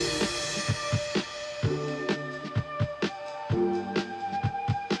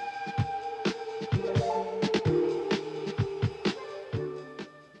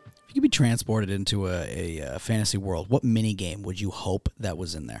transported into a fantasy world, what mini game would you hope that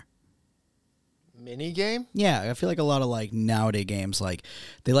was in there? Mini game? Yeah, I feel like a lot of like nowadays games, like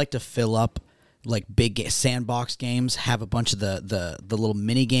they like to fill up like sandbox games, have a bunch of the little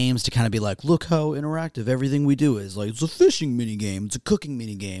mini games to kind of be like, look how interactive everything we do is. Like it's a fishing mini game, it's a cooking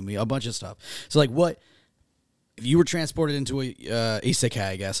mini game, a bunch of stuff. So like, what if you were transported into a isekai?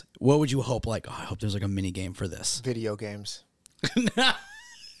 I guess what would you hope? Like, oh, I hope there's like a mini game for this. Video games.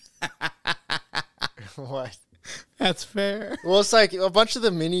 What? That's fair. Well, it's like a bunch of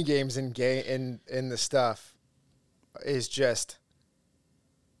the mini games in the stuff is just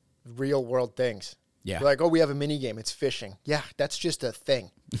real world things. Yeah. They're like, oh, we have a mini game. It's fishing. Yeah, that's just a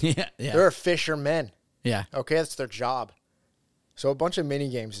thing. Yeah. They're fishermen. Yeah. Okay, that's their job. So a bunch of mini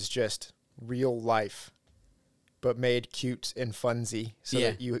games is just real life, but made cute and funsy so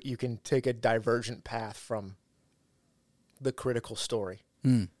that you can take a divergent path from the critical story.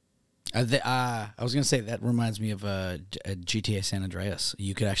 I was gonna say that reminds me of a GTA San Andreas.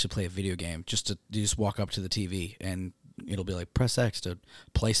 You could actually play a video game. You just walk up to the TV and it'll be like press X to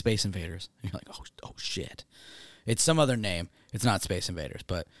play Space Invaders. And you're like, oh shit, it's some other name. It's not Space Invaders,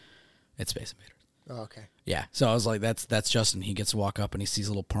 but it's Space Invaders. Oh, okay. Yeah. So I was like, that's Justin. He gets to walk up and he sees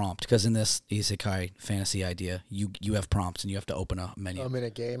a little prompt because in this isekai fantasy idea, you have prompts and you have to open a menu. I'm in a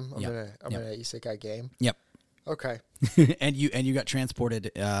game. I'm in an isekai game. Yep. Okay. and you got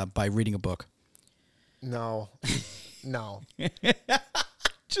transported by reading a book. No.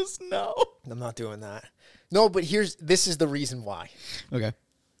 Just no. I'm not doing that. No, but this is the reason why. Okay.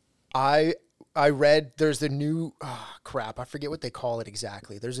 I read there's the new crap, I forget what they call it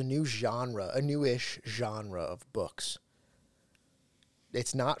exactly. There's a new genre, a newish genre of books.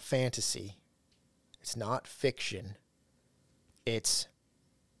 It's not fantasy. It's not fiction. It's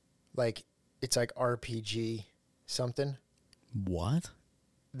like RPG something. What?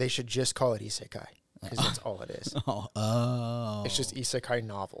 They should just call it isekai because that's all it is. Oh. It's just isekai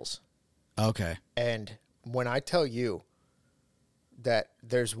novels. Okay. And when I tell you that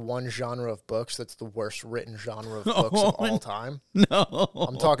there's one genre of books that's the worst written genre of books of all time, No.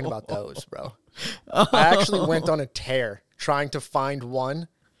 I'm talking about those, bro. I actually went on a tear trying to find one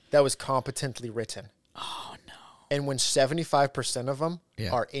that was competently written. Oh, no. And when 75% of them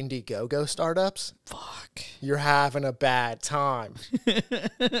are Indiegogo startups, Fuck. you're having a bad time.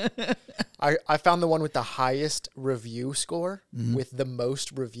 I found the one with the highest review score with the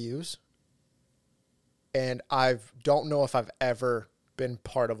most reviews. And I don't know if I've ever been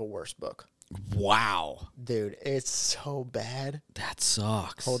part of a worse book. Wow. Dude, it's so bad. That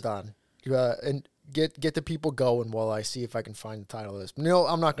sucks. Hold on. And get the people going while I see if I can find the title of this. No,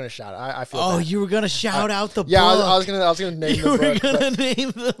 I'm not going to shout it. I feel bad. You were going to shout out the book. Yeah, I was gonna name you the were book. going to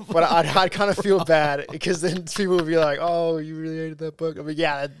name the book. But I'd kind of feel bad because then people would be like, "Oh, you really hated that book." I mean,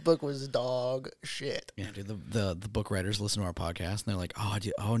 yeah, that book was dog shit. Yeah, dude, the book writers listen to our podcast and they're like,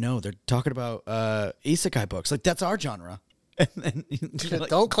 oh no, they're talking about isekai books. Like, that's our genre. And then like,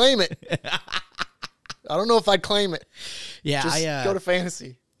 Don't claim it. I don't know if I'd claim it. Yeah, Just go to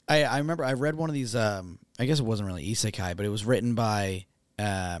fantasy. I remember I read one of these, I guess it wasn't really isekai, but it was written by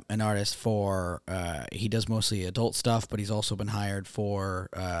an artist for, he does mostly adult stuff, but he's also been hired for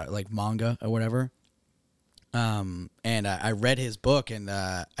like manga or whatever. And I read his book, and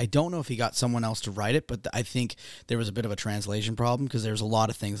I don't know if he got someone else to write it, but I think there was a bit of a translation problem because there's a lot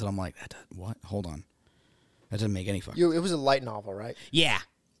of things that I'm like, what? Hold on. That doesn't make any fucking It was a light novel, right? Yeah.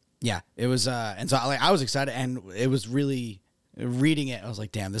 It was, and so I was excited, and it was really, reading it, I was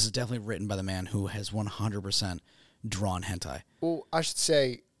like, damn, this is definitely written by the man who has 100% drawn hentai. Well, I should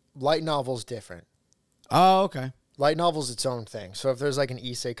say light novel's different. Oh, okay. Light novel's its own thing. So if there's like an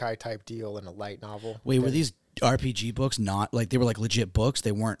isekai type deal in a light novel. Wait, were these RPG books not, like, they were like legit books?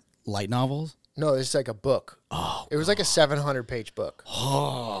 They weren't light novels? No, it's like a book. Oh. It was like a 700-page book.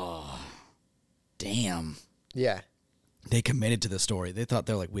 Oh. Damn. Yeah. They committed to the story. They thought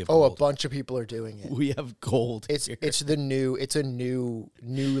they're like, we have a gold. bunch of people are doing it. We have gold. It's a new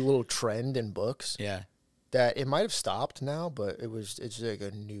little trend in books. Yeah. That it might have stopped now, but it's like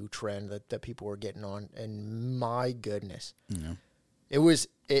a new trend that people were getting on, and my goodness. Yeah. It was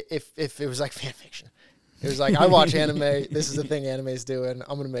if it was like fan fiction. It was like, I watch anime, this is the thing anime's doing.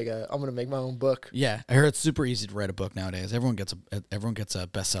 I'm gonna make my own book. Yeah. I heard it's super easy to write a book nowadays. Everyone gets a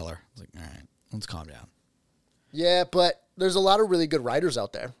bestseller. It's like, all right, let's calm down. Yeah, but there's a lot of really good writers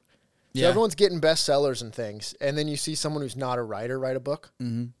out there. So everyone's getting bestsellers and things, and then you see someone who's not a writer write a book,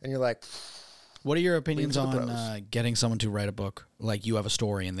 and you're like, what are your opinions Leave it to the on getting someone to write a book? Like, you have a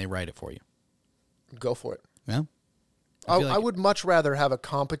story and they write it for you. go for it. Yeah. I would much rather have a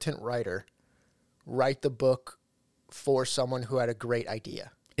competent writer write the book for someone who had a great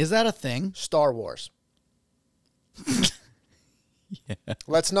idea. Is that a thing? Star Wars.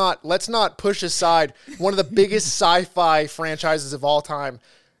 Let's not push aside one of the biggest sci-fi franchises of all time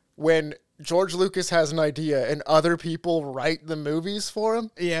when George Lucas has an idea and other people write the movies for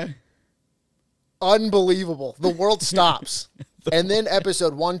him. Yeah. Unbelievable. The world stops. And then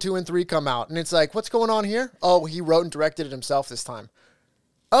episode 1, 2, and 3 come out. And it's like, what's going on here? Oh, he wrote and directed it himself this time.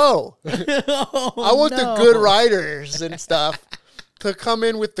 Oh, I want the good writers and stuff to come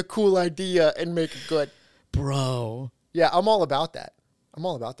in with the cool idea and make it good. Bro. Yeah, I'm all about that.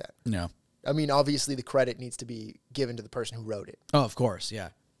 No. I mean, obviously the credit needs to be given to the person who wrote it. Oh, of course. Yeah.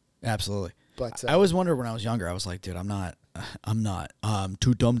 Absolutely. But I always wondered when I was younger, I was like, dude, I'm not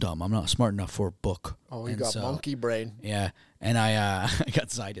too dumb. I'm not smart enough for a book. Oh, you got monkey brain. Yeah. And I got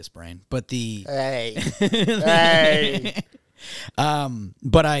Zydus brain. But Hey. Hey.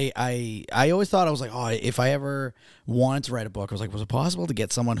 But I always thought, I was like, oh, if I ever wanted to write a book, I was like, was it possible to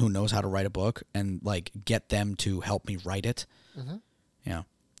get someone who knows how to write a book and like get them to help me write it? Mm-hmm. Yeah.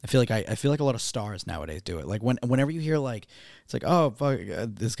 I feel like a lot of stars nowadays do it. Like whenever you hear like, it's like, oh fuck,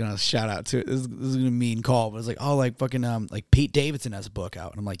 this is gonna shout out to this is gonna mean call, but it's like, oh, like fucking like Pete Davidson has a book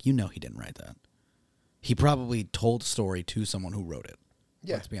out, and I'm like, he didn't write that. He probably told a story to someone who wrote it.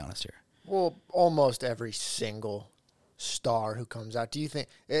 Yeah. Let's be honest here. Well, almost every single star who comes out. Do you think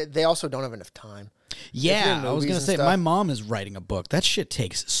they also don't have enough time? Yeah, I was gonna say my mom is writing a book. That shit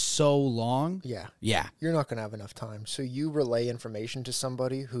takes so long. Yeah. Yeah. You're not gonna have enough time. So you relay information to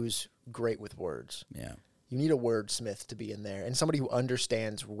somebody who's great with words. Yeah. You need a wordsmith to be in there and somebody who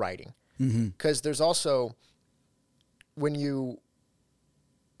understands writing. Mm-hmm. Because there's also when you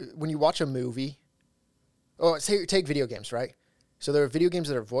watch a movie. Oh, take video games, right? So there are video games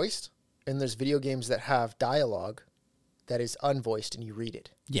that are voiced, and there's video games that have dialogue that is unvoiced, and you read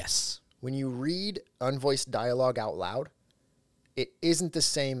it. Yes. When you read unvoiced dialogue out loud, it isn't the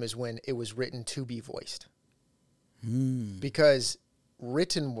same as when it was written to be voiced. Because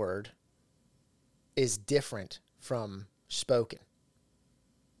written word is different from spoken.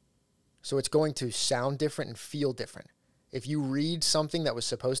 So it's going to sound different and feel different. If you read something that was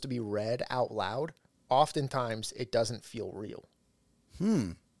supposed to be read out loud, oftentimes it doesn't feel real.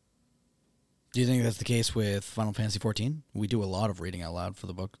 Do you think that's the case with Final Fantasy XIV? We do a lot of reading out loud for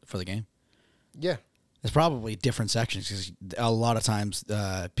the game. Yeah. There's probably different sections because a lot of times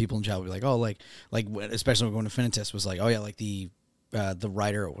people in chat will be like, oh, like especially when Infinitus was like, oh yeah, like the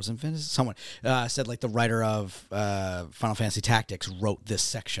writer, was Infinitus? Someone said like the writer of Final Fantasy Tactics wrote this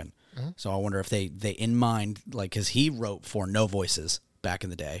section. Mm-hmm. So I wonder if they in mind, like, because he wrote for no voices back in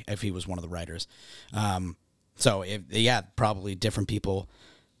the day, if he was one of the writers. Probably different people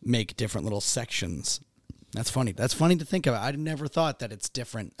make different little sections. That's funny. That's funny to think about. I never thought that it's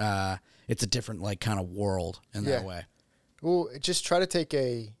different. It's a different like kind of world in that way. Well, just try to take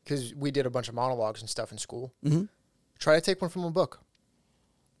because we did a bunch of monologues and stuff in school. Mm-hmm. Try to take one from a book,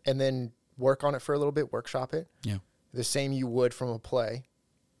 and then work on it for a little bit. Workshop it. Yeah. The same you would from a play,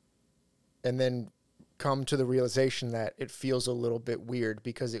 and then come to the realization that it feels a little bit weird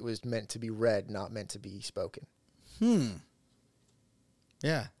because it was meant to be read, not meant to be spoken.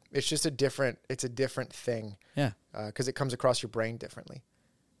 Yeah. It's just a different thing. Yeah. Because it comes across your brain differently.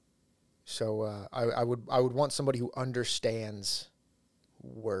 So I would want somebody who understands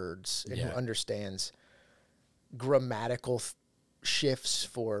words and who understands grammatical shifts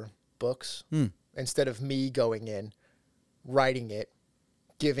for books instead of me going in, writing it,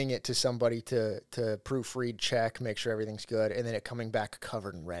 giving it to somebody to proofread, check, make sure everything's good, and then it coming back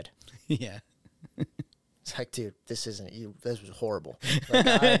covered in red. Yeah. It's like, dude, this isn't you. This was horrible.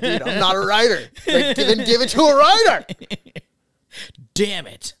 Like, dude, I'm not a writer. Like, then give it to a writer. Damn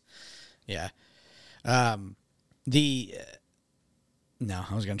it. Yeah. No,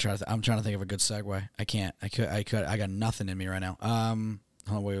 I was gonna try to. I'm trying to think of a good segue. I can't. I got nothing in me right now. Hold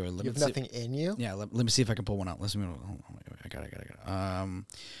on, wait. You have nothing in you? Yeah. Let me see if I can pull one out. I got it.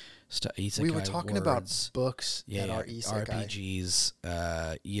 Isekai we were talking about books that are isekai.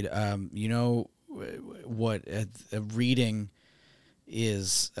 RPGs. You know what reading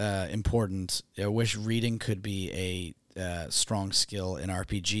is important. I wish reading could be a strong skill in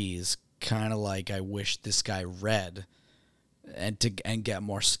RPGs. Kind of like I wish this guy read and get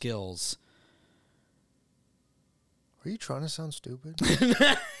more skills. Are you trying to sound stupid?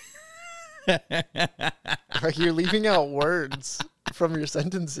 Like you're leaving out words from your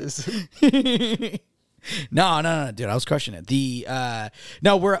sentences. No, dude, I was crushing it.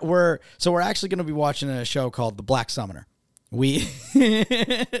 We're actually going to be watching a show called The Black Summoner. We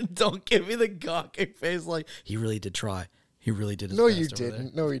don't give me the gawking face like he really did try. He really did his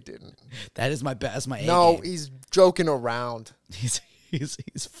best. No, he didn't. That is my best. My No, he's joking around. he's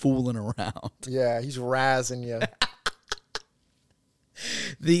fooling around. Yeah, he's razzing you.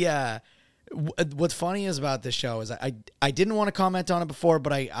 What's funny is about this show is I didn't want to comment on it before,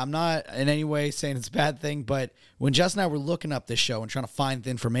 but I'm not in any way saying it's a bad thing. But when Jess and I were looking up this show and trying to find the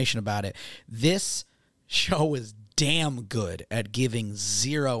information about it, this show is damn good at giving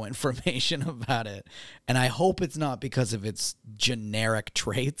zero information about it. And I hope it's not because of its generic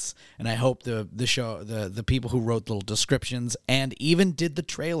traits. And I hope the show, the people who wrote little descriptions and even did the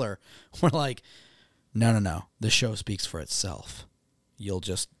trailer were like, no, the show speaks for itself. You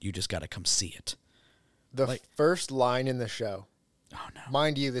just got to come see it. The first line in the show. Oh no.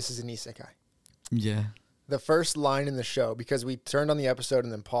 Mind you, this is an isekai. Yeah. The first line in the show, because we turned on the episode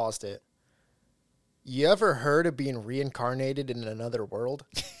and then paused it. You ever heard of being reincarnated in another world?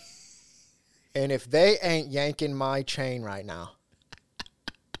 And if they ain't yanking my chain right now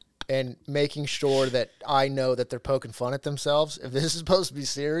and making sure that I know that they're poking fun at themselves, if this is supposed to be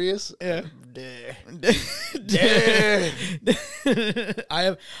serious, Yeah.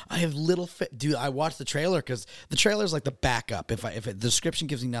 I have little dude. I watched the trailer because the trailer is like the backup. If the description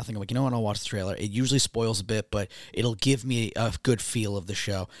gives me nothing, I'm like, you know what? I'll watch the trailer. It usually spoils a bit, but it'll give me a good feel of the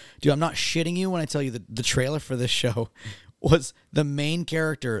show. Dude, I'm not shitting you when I tell you that the trailer for this show was the main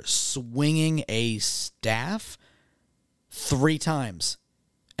character swinging a staff 3 times,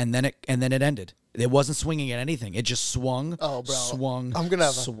 and then it ended. It wasn't swinging at anything. It just swung. Oh, bro. Swung. I'm gonna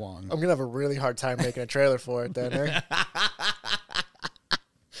have a really hard time making a trailer for it then. Eh?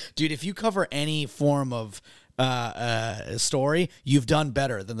 Dude, if you cover any form of story, you've done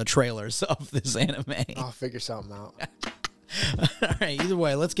better than the trailers of this anime. I'll figure something out. All right, either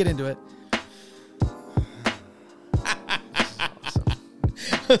way, let's get into it.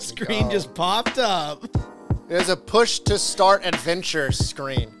 The screen just popped up. There's a push to start adventure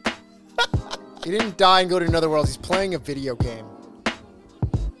screen. He didn't die and go to another world. He's playing a video game.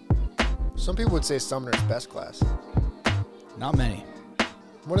 Some people would say Summoner's best class. Not many.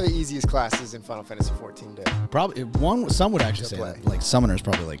 One of the easiest classes in Final Fantasy XIV to Probably one. Some would actually say play. that, like Summoner's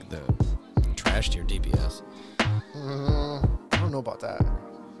probably like the trash tier DPS. I don't know about that.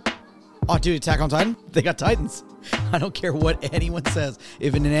 Oh, dude, Attack on Titan? They got Titans. I don't care what anyone says.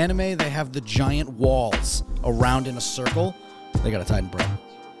 If in an anime they have the giant walls around in a circle, they got a Titan, bro.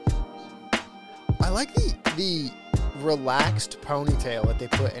 I like the relaxed ponytail that they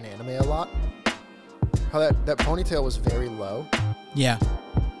put in anime a lot. How that ponytail was very low. Yeah.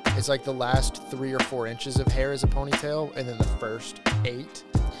 It's like the last 3 or 4 inches of hair is a ponytail, and then the first 8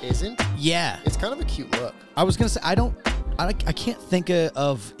 isn't. Yeah. It's kind of a cute look. I was going to say, I can't think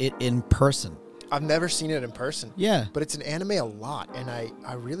of it in person. I've never seen it in person. Yeah. But it's an anime a lot, and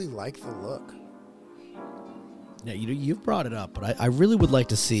I really like the look. Yeah, you've brought it up, but I really would like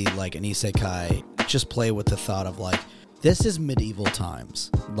to see like an isekai just play with the thought of like, this is medieval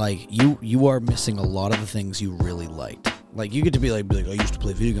times. Like you are missing a lot of the things you really liked. Like you get to be like I used to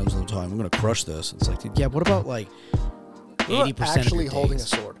play video games all the time. I'm gonna crush this. It's like, yeah, what about like 80% actually of your holding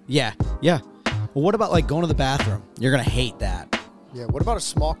days? a sword? Yeah. Well, what about like going to the bathroom? You're gonna hate that. Yeah. What about a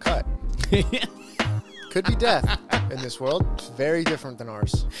small cut? Could be death in this world. It's very different than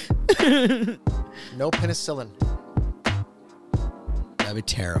ours. No penicillin. I'd be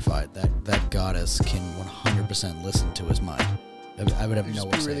terrified that goddess can 100% listen to his mind. I would have You'd no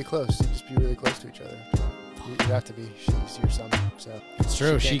just way be to really say. close. You'd just be really close to each other. You'd have to be. She's your son, so It's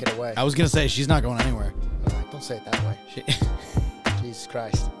true. She can't get away. I was gonna say she's not going anywhere. Don't say it that way. She, Jesus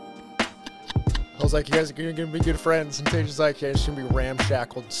Christ. I was like, you guys are gonna be good friends. And Taja's like, yeah, it's gonna be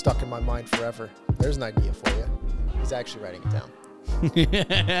ramshackled and stuck in my mind forever. There's an idea for you. He's actually writing it down.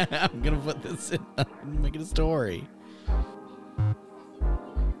 I'm gonna put this in. Make it a story.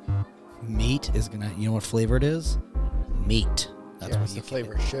 Meat is gonna. You know what flavor it is? Meat. That's what That's you the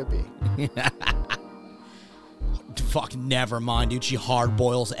flavor it should be. Fuck, never mind, dude. She hard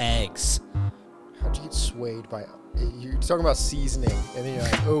boils eggs. How'd you get swayed by? You're talking about seasoning, and then you're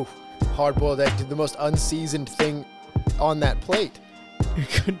like, oh, hard-boiled egg, the most unseasoned thing on that plate. You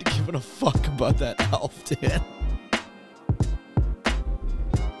couldn't have given a fuck about that elf, dude.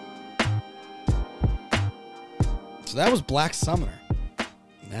 So that was Black Summoner.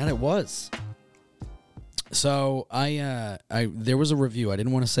 That it was. So there was a review. I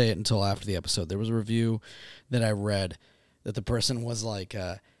didn't want to say it until after the episode. There was a review that I read that the person was like,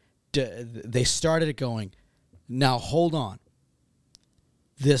 they started it going, now hold on.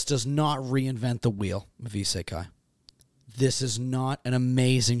 This does not reinvent the wheel of Isekai. This is not an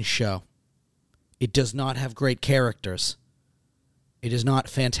amazing show. It does not have great characters. It is not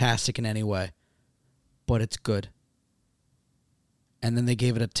fantastic in any way. But it's good. And then they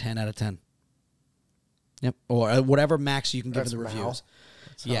gave it a 10 out of 10. Yep. Or whatever max you can give That's the Mal. reviews.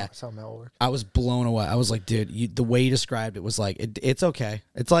 That's how Mel works. I was blown away. I was like, dude, the way you described it was like, it's okay.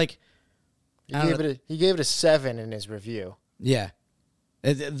 It's like, He gave it a 7 in his review. yeah.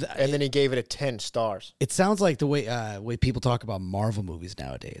 And then he gave it a 10 stars. It sounds like the way people talk about Marvel movies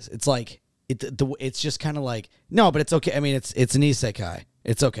nowadays. It's like it's just kind of like, no, but it's okay. I mean, it's an isekai.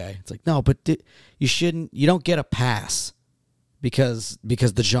 It's okay. It's like, no, but you don't get a pass because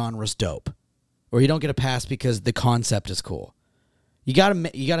the genre's dope, or you don't get a pass because the concept is cool. You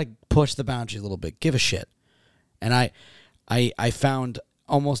gotta push the boundary a little bit. Give a shit. And I found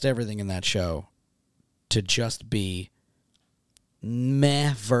almost everything in that show to just be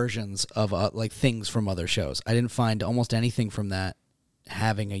meh versions of like things from other shows. I didn't find almost anything from that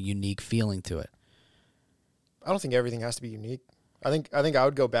having a unique feeling to it. I don't think everything has to be unique. I think I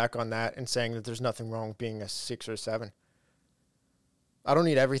would go back on that and saying that there's nothing wrong with being a 6 or 7. I don't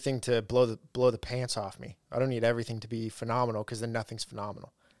need everything to blow the pants off me. I don't need everything to be phenomenal, because then nothing's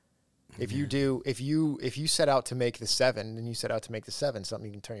phenomenal. If you set out to make the 7, then you set out to make the 7 something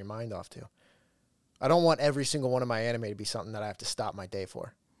you can turn your mind off to. I don't want every single one of my anime to be something that I have to stop my day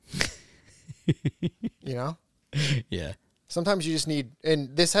for. You know? Yeah. Sometimes you just need,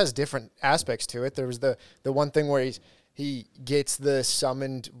 and this has different aspects to it. There was the one thing where he gets the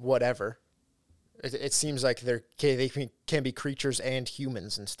summoned whatever. It seems like they can be creatures and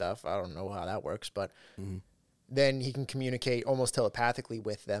humans and stuff. I don't know how that works, but then he can communicate almost telepathically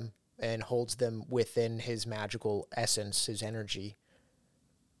with them and holds them within his magical essence, his energy.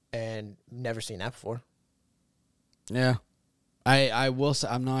 And never seen that before. Yeah. I will say,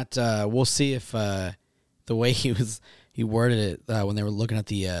 I'm not, we'll see if the way he worded it when they were looking at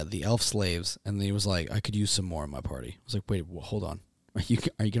the elf slaves, and he was like, I could use some more in my party. I was like, wait, well, hold on. Are you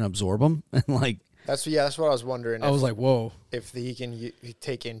going to absorb them? And like, that's what I was wondering. I was like, whoa. If he can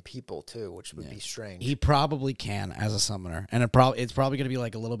take in people too, which would be strange. He probably can as a summoner. And it's probably going to be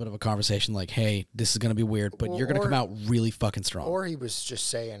like a little bit of a conversation like, hey, this is going to be weird, but you're going to come out really fucking strong. Or he was just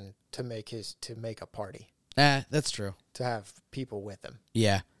saying to make a party. That's true. To have people with him.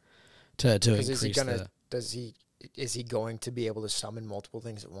 Yeah. To increase is he going to be able to summon multiple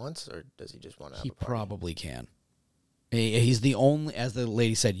things at once, or does he just want to have a party? He probably can. He's the only, as the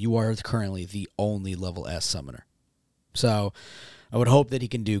lady said, you are currently the only level S summoner. So I would hope that he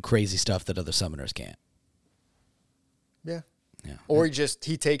can do crazy stuff that other summoners can't. Yeah. Yeah. Or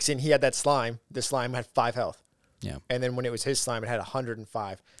he takes in, he had that slime. The slime had 5 health. Yeah. And then when it was his slime, it had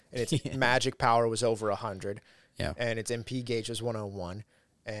 105. And its magic power was over 100. Yeah. And its MP gauge was 101.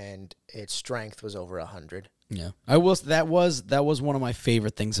 And its strength was over 100. Yeah. That was one of my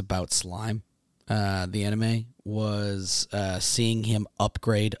favorite things about Slime. The anime was seeing him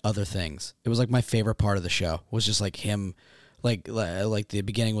upgrade other things. It was like my favorite part of the show. Was just like him, like the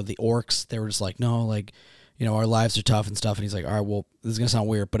beginning with the orcs. They were just like, no, like, you know, our lives are tough and stuff. And he's like, all right, well, this is gonna sound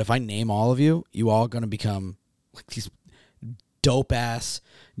weird, but if I name all of you, you all gonna become like these dope ass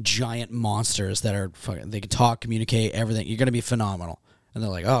giant monsters that are fucking. They can talk, communicate, everything. You're gonna be phenomenal. And they're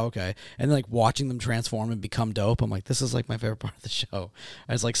like, oh, okay. And then, like, watching them transform and become dope, I'm like, this is, like, my favorite part of the show.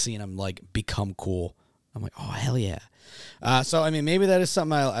 I just like seeing them, like, become cool. I'm like, oh, hell yeah. So, I mean, maybe that is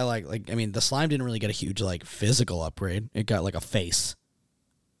something I like. Like, I mean, the slime didn't really get a huge, like, physical upgrade. It got, like, a face.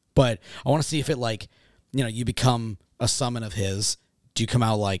 But I want to see if it, like, you know, you become a summon of his. Do you come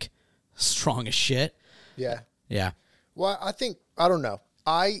out, like, strong as shit? Yeah. Yeah. Well, I don't know.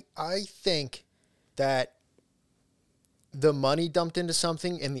 I think that the money dumped into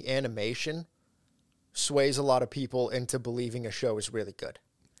something in the animation sways a lot of people into believing a show is really good.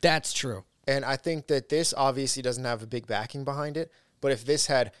 That's true. And I think that this obviously doesn't have a big backing behind it, but if this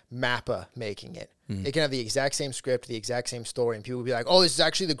had Mappa making it, it can have the exact same script, the exact same story, and people would be like, oh, this is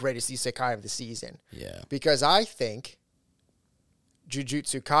actually the greatest isekai of the season. Yeah. Because I think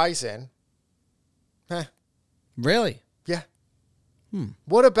Jujutsu Kaisen, Really? yeah.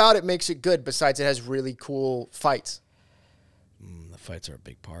 What about it makes it good besides it has really cool fights? The fights are a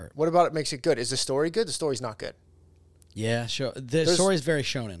big part. What about it makes it good? Is the story good? The story's not good. Yeah, sure. The story is very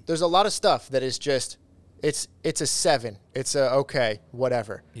shonen. There's a lot of stuff that is just, it's a 7. It's a, okay,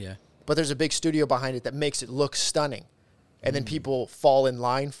 whatever. Yeah. But there's a big studio behind it that makes it look stunning. And then people fall in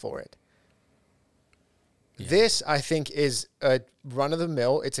line for it. Yeah. This, I think, is a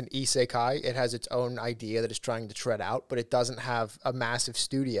run-of-the-mill. It's an isekai. It has its own idea that it's trying to tread out, but it doesn't have a massive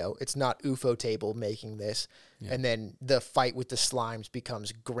studio. It's not Ufotable making this. Yeah. And then the fight with the slimes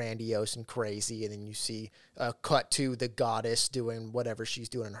becomes grandiose and crazy, and then you see a cut to the goddess doing whatever she's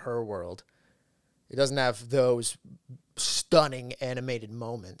doing in her world. It doesn't have those stunning animated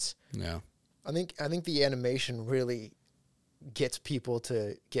moments. Yeah. I think the animation really gets people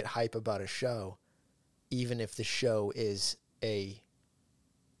to get hype about a show. even if the show is a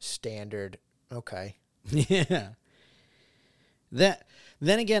standard. Okay. Yeah.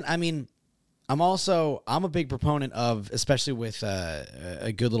 Then again, I mean, I'm a big proponent of, especially with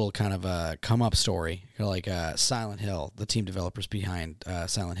a good little kind of come up story, like Silent Hill, the team developers behind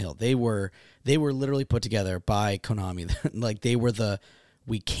Silent Hill. They were literally put together by Konami. Like they were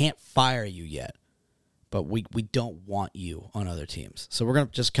we can't fire you yet, but we don't want you on other teams. So we're going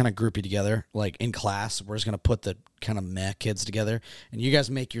to just kind of group you together. Like in class, we're just going to put the kind of meh kids together, and you guys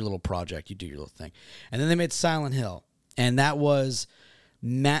make your little project. You do your little thing. And then they made Silent Hill, and that was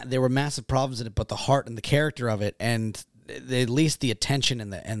there were massive problems in it, but the heart and the character of it, and at least the attention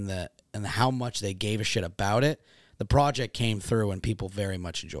and the how much they gave a shit about it, the project came through, and people very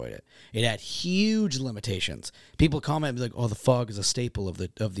much enjoyed it. It had huge limitations. People comment like, "Oh, the fog is a staple of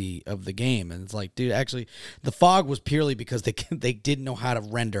the game," and it's like, dude, actually, the fog was purely because they didn't know how to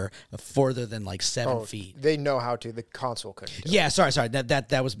render further than like 7 feet. They know how to. The console couldn't. Yeah, sorry.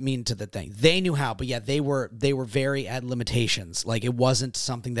 That was mean to the thing. They knew how, but yeah, they were very at limitations. Like it wasn't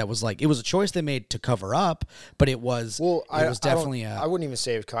something that was like, it was a choice they made to cover up, but it was. Well, it was definitely. I wouldn't even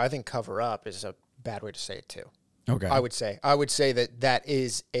say it. I think cover up is a bad way to say it too. Okay. I would say that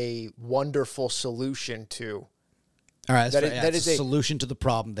is a wonderful solution to. All right, that is a solution to the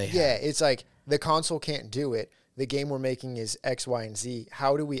problem they have. Yeah, it's like the console can't do it. The game we're making is X, Y, and Z.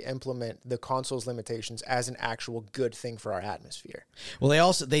 How do we implement the console's limitations as an actual good thing for our atmosphere?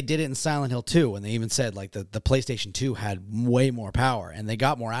 Well, they did it in Silent Hill 2, and they even said like the PlayStation 2 had way more power, and they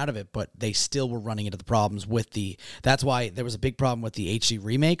got more out of it, but they still were running into the problems with that's why there was a big problem with the HD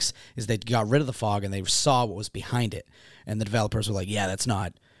remakes, is they got rid of the fog, and they saw what was behind it, and the developers were like, yeah, that's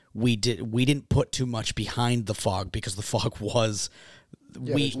not, we didn't put too much behind the fog, because the fog was...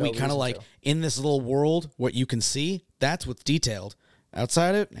 Yeah, we kind of like in this little world, what you can see, that's what's detailed.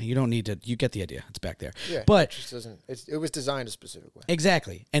 Outside it, you don't need to. You get the idea. It's back there. Yeah, but it just doesn't. It was designed a specific way.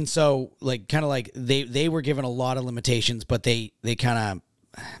 Exactly, and so like kind of like they were given a lot of limitations, but they kind of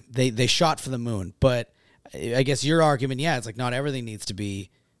they shot for the moon. But I guess your argument, yeah, it's like not everything needs to be.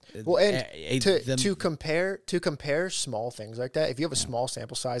 Well, and to compare small things like that, if you have a small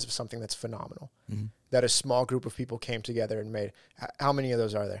sample size of something that's phenomenal, that a small group of people came together and made, how many of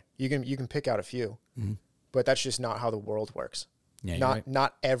those are there? You can pick out a few, but that's just not how the world works. Yeah,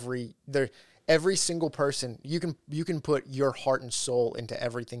 not every single person, you can put your heart and soul into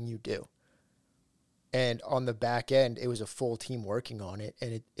everything you do. And on the back end, it was a full team working on it,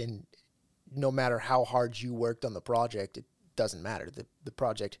 and no matter how hard you worked on the project, it doesn't matter. The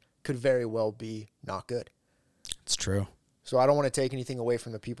project could very well be not good. It's true. So I don't want to take anything away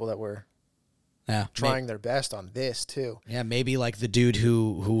from the people that were trying their best on this too. Yeah, maybe like the dude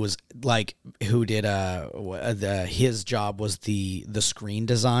who was like who did his job was the screen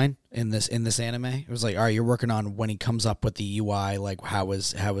design in this anime. It was like, all right, you're working on when he comes up with the UI, like how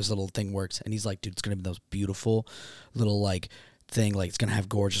his little thing works, and he's like, dude, it's gonna be those beautiful little like thing, like it's gonna have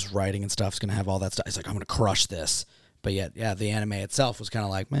gorgeous writing and stuff. It's gonna have all that stuff. It's like, I'm gonna crush this. But yet, yeah, the anime itself was kind of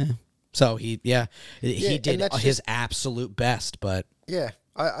like, meh. So he did his absolute best, but yeah,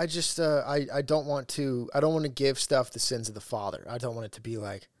 I just I don't want to give stuff the sins of the father. I don't want it to be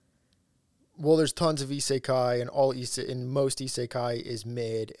like, well, there's tons of isekai, and most isekai is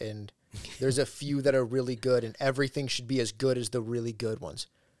mid, and there's a few that are really good, and everything should be as good as the really good ones.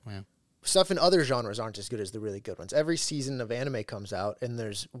 Yeah. Stuff in other genres aren't as good as the really good ones. Every season of anime comes out, and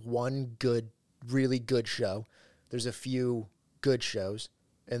there's one really good show. There's a few good shows,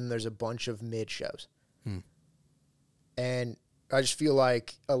 and there's a bunch of mid shows. And I just feel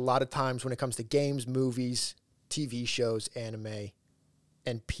like a lot of times when it comes to games, movies, TV shows, anime,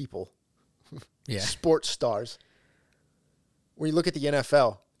 and people, sports stars, when you look at the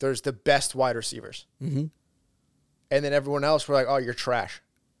NFL, there's the best wide receivers. Mm-hmm. And then everyone else, we're like, oh, you're trash.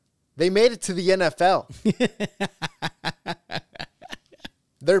 They made it to the NFL.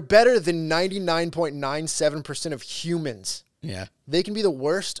 They're better than 99.97% of humans. Yeah. They can be the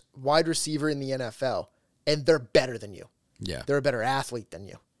worst wide receiver in the NFL, and they're better than you. Yeah. They're a better athlete than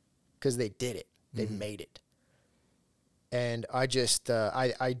you because they did it. They made it. And I just,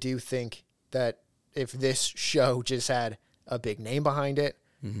 I do think that if this show just had a big name behind it,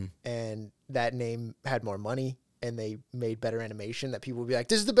 and that name had more money, and they made better animation, that people would be like,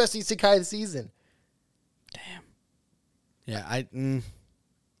 this is the best isekai of the season. Damn. Yeah,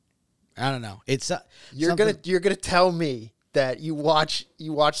 I don't know. It's you're gonna tell me that you watch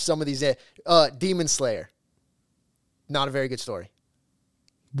some of these Demon Slayer. Not a very good story.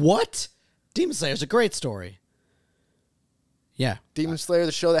 What? Demon Slayer is a great story. Yeah, Demon Slayer,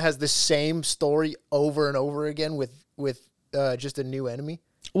 the show that has the same story over and over again with just a new enemy.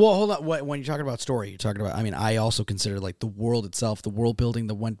 Well, hold on. When you're talking about story, you're talking about. I mean, I also consider like the world itself, the world building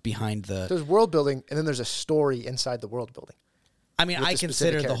that went behind the. There's world building, and then there's a story inside the world building. I mean, I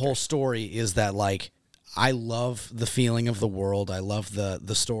consider the whole story is that like I love the feeling of the world. I love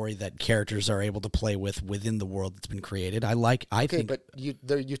the story that characters are able to play with within the world that's been created. I think. But you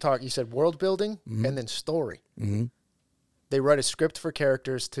said world building and then story. Mm-hmm. They write a script for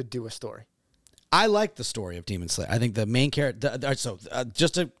characters to do a story. I like the story of Demon Slayer. I think the main character.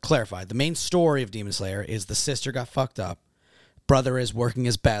 Just to clarify, the main story of Demon Slayer is the sister got fucked up. Brother is working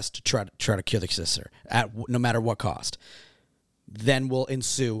his best to try to cure the sister at no matter what cost. Then will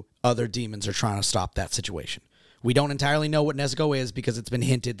ensue other demons are trying to stop that situation. We don't entirely know what Nezuko is because it's been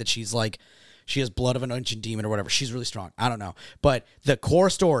hinted that she has blood of an ancient demon or whatever. She's really strong. I don't know, but the core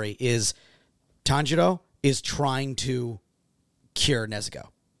story is Tanjiro is trying to cure Nezuko.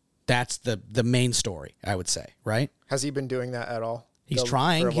 That's the main story, I would say, right? Has he been doing that at all? He's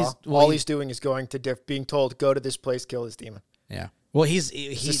trying. He's doing is going to being told, go to this place, kill this demon. Yeah. Well, it's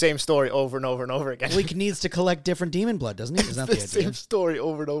the same story over and over and over again. Well, he needs to collect different demon blood, doesn't he? Is that the same story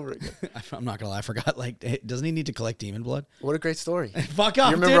over and over again. I'm not gonna lie, I forgot. Like, doesn't he need to collect demon blood? What a great story! Fuck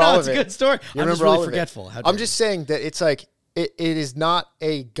off, dude! No, it's a good story. I'm just really forgetful. I'm just saying that it's like it is not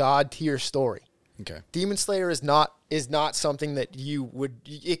a god tier story. Okay. Demon Slayer is not something that you would.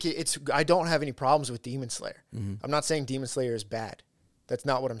 I don't have any problems with Demon Slayer. Mm-hmm. I'm not saying Demon Slayer is bad. That's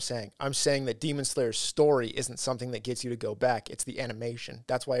not what I'm saying. I'm saying that Demon Slayer's story isn't something that gets you to go back. It's the animation.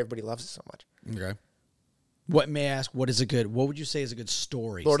 That's why everybody loves it so much. Okay. May I ask, what would you say is a good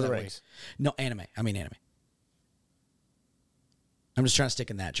story? Lord of the Rings. No, anime. I mean anime. I'm just trying to stick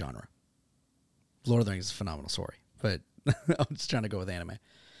in that genre. Lord of the Rings is a phenomenal story, but I'm just trying to go with anime.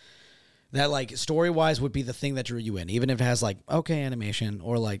 That, like, story-wise would be the thing that drew you in, even if it has, like, okay, animation,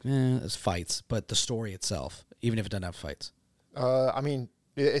 or, like, it's fights, but the story itself, even if it doesn't have fights. I mean,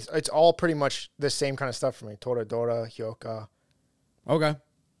 it's all pretty much the same kind of stuff for me. Toradora, Hyoka. Okay.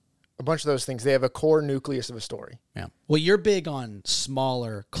 A bunch of those things. They have a core nucleus of a story. Yeah. Well, you're big on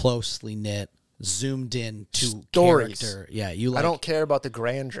smaller, closely knit, zoomed in to stories. Character. Yeah, you like. I don't care about the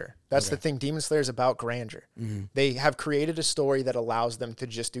grandeur. That's the thing. Demon Slayer is about grandeur. Mm-hmm. They have created a story that allows them to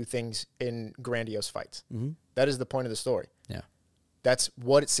just do things in grandiose fights. Mm-hmm. That is the point of the story. Yeah. That's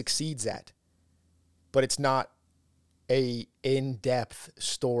what it succeeds at. But it's not a in-depth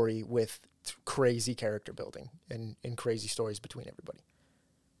story with crazy character building and crazy stories between everybody.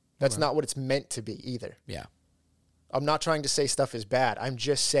 That's not what it's meant to be either. Yeah. I'm not trying to say stuff is bad. I'm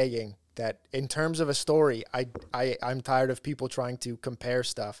just saying that in terms of a story, I'm tired of people trying to compare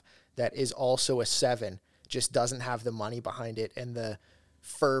stuff that is also a 7, just doesn't have the money behind it and the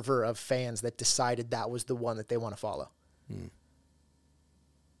fervor of fans that decided that was the one that they want to follow.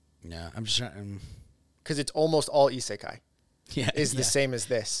 Yeah, I'm just trying. Because it's almost all isekai. Yeah, is the same as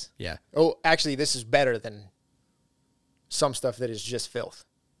this. Yeah. Oh, actually, this is better than some stuff that is just filth.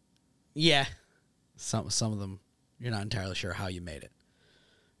 Yeah. Some of them, you're not entirely sure how you made it.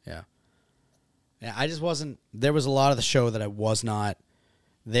 Yeah. Yeah, I just wasn't. There was a lot of the show that I was not.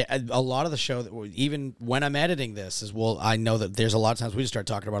 A lot of the show that even when I'm editing this is I know that there's a lot of times we just start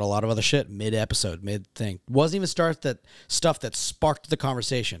talking about a lot of other shit mid-episode, mid-thing. Wasn't even stuff that sparked the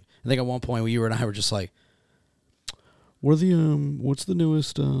conversation. I think at one point you and I were just like, what's the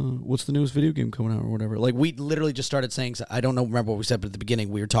newest video game coming out or whatever. Like we literally just started saying, I don't remember what we said, but at the beginning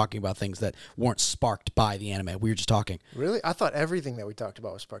we were talking about things that weren't sparked by the anime. We were just talking. Really? I thought everything that we talked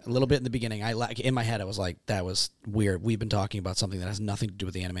about was sparked. A little bit in the beginning. In my head I was like, that was weird. We've been talking about something that has nothing to do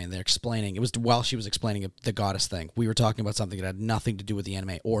with the anime, and they're explaining. It was while she was explaining the goddess thing. We were talking about something that had nothing to do with the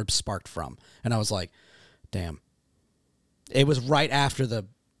anime or sparked from. And I was like, damn. It was right after the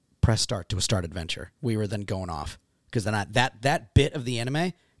press start to a start adventure. We were then going off. Because then that bit of the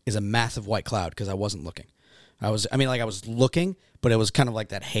anime is a massive white cloud because I wasn't looking. I was looking, but it was kind of like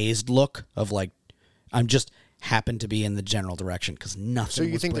that hazed look of like, I'm just happened to be in the general direction because nothing. So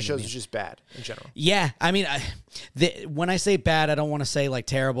you think the show's just bad in general? Yeah, I mean, when I say bad, I don't want to say like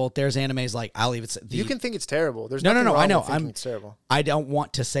terrible. There's animes like I'll even say you can think it's terrible. There's no. Wrong I know with thinking it's terrible. I don't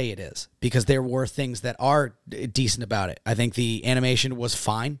want to say it is because there were things that are decent about it. I think the animation was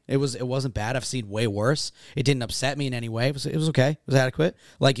fine. It wasn't bad. I've seen way worse. It didn't upset me in any way. It was okay. It was adequate.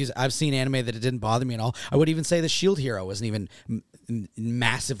 Like I've seen anime that it didn't bother me at all. I would even say the Shield Hero isn't even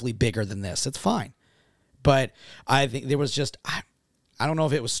massively bigger than this. It's fine. But I think there was just, I don't know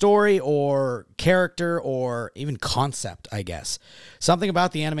if it was story or character or even concept, I guess. Something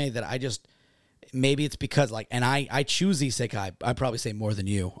about the anime that I just, maybe it's because like, and I choose isekai. I probably say more than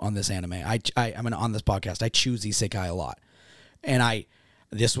you on this anime. On this podcast, I choose isekai a lot. And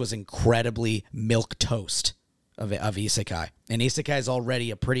this was incredibly milquetoast of isekai. And isekai is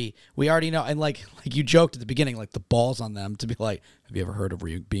already a pretty, we already know, and like you joked at the beginning, like the balls on them to be like, have you ever heard of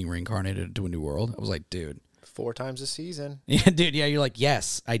being reincarnated into a new world? I was like, dude. 4 times a season. Yeah, dude, yeah, you're like,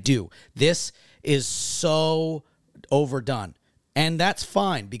 yes, I do. This is so overdone. And that's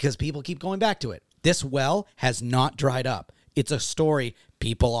fine because people keep going back to it. This well has not dried up. It's a story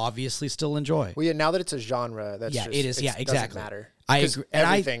people obviously still enjoy. Well, yeah, now that it's a genre, that's Yeah, just, it is. Yeah, doesn't exactly. matter. I 'Cause agree. And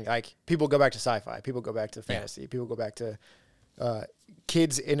everything, like, people go back to sci-fi. People go back to fantasy. People go back to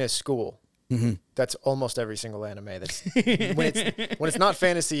kids in a school. Mm-hmm. That's almost every single anime. That's when it's not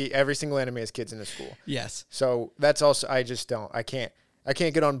fantasy. Every single anime is kids in a school. Yes. So that's also, I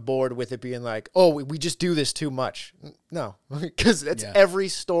can't get on board with it being like, oh, we just do this too much. No, because that's every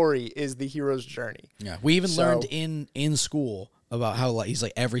story is the hero's journey. Yeah, we even learned in school about how like he's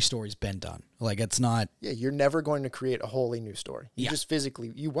like every story's been done. Like it's not. Yeah, you're never going to create a wholly new story. You just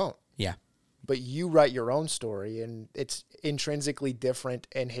physically, you won't. Yeah. But you write your own story, and it's intrinsically different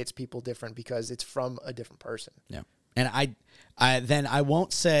and hits people different because it's from a different person. Yeah. And I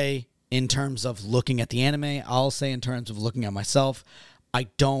won't say in terms of looking at the anime. I'll say in terms of looking at myself. I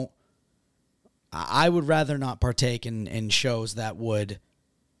would rather not partake in shows that would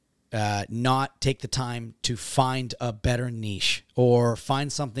not take the time to find a better niche or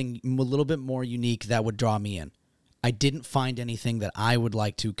find something a little bit more unique that would draw me in. I didn't find anything that I would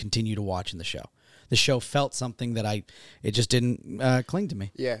like to continue to watch in the show. The show felt something that it just didn't cling to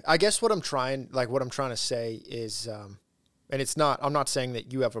me. Yeah, I guess what I'm trying to say is, and it's not, I'm not saying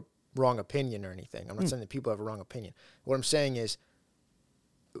that you have a wrong opinion or anything. I'm not saying that people have a wrong opinion. What I'm saying is,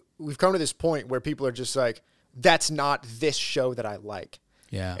 we've come to this point where people are just like, that's not this show that I like.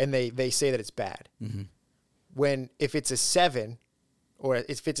 Yeah. And they say that it's bad. Mm-hmm. When if it's a 7, or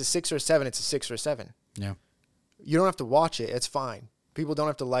if it's a 6 or a 7, it's a 6 or a 7. Yeah. You don't have to watch it. It's fine. People don't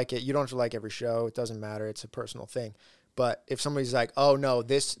have to like it. You don't have to like every show. It doesn't matter. It's a personal thing. But if somebody's like, oh no,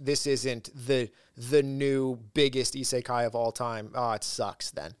 this isn't the new biggest isekai of all time, oh, it sucks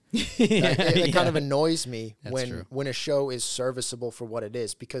then. It kind of annoys me when a show is serviceable for what it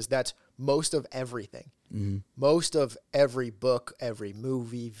is, because that's most of everything. Mm-hmm. Most of every book, every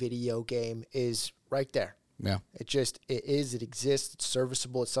movie, video game is right there. Yeah. It exists, it's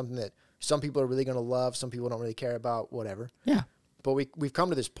serviceable, it's something that some people are really going to love, some people don't really care about, whatever. Yeah. But we've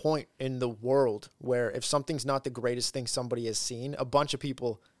come to this point in the world where if something's not the greatest thing somebody has seen, a bunch of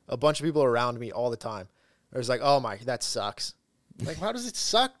people around me all the time are just like, oh my, that sucks. Like, how does it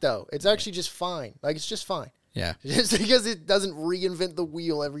suck though? It's actually just fine. Like, it's just fine. Yeah. Just because it doesn't reinvent the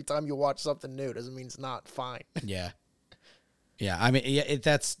wheel every time you watch something new doesn't mean it's not fine. Yeah. Yeah. I mean, yeah,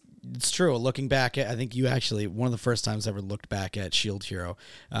 it's true. Looking back at, I think you actually, one of the first times I ever looked back at Shield Hero,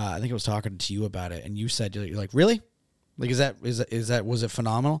 I think I was talking to you about it, and you said, you're like, really? Like, was it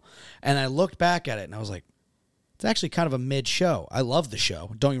phenomenal? And I looked back at it and I was like, it's actually kind of a mid show. I love the show.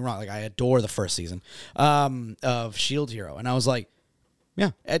 Don't get me wrong. Like, I adore the first season of Shield Hero. And I was like,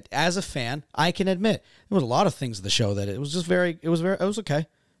 yeah, as a fan, I can admit there was a lot of things in the show that it was okay. It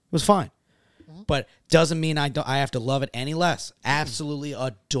was fine. Mm-hmm. But doesn't mean I have to love it any less. Absolutely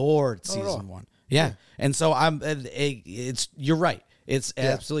adored season 1. Yeah. And so you're right. It's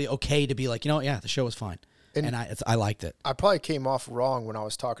absolutely okay to be like, the show was fine. And I liked it. I probably came off wrong when I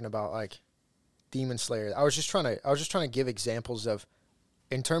was talking about like Demon Slayer. I was just trying to give examples of,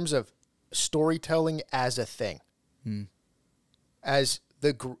 in terms of storytelling as a thing, because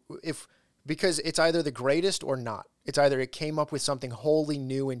it's either the greatest or not. It's either it came up with something wholly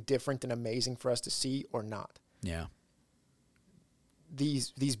new and different and amazing for us to see or not. Yeah.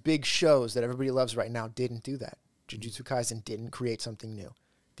 These big shows that everybody loves right now didn't do that. Jujutsu Kaisen didn't create something new.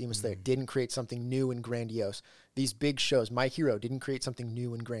 Demon Slayer didn't create something new and grandiose. These big shows, My Hero, didn't create something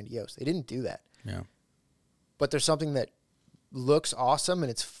new and grandiose. They didn't do that. Yeah. But there's something that looks awesome and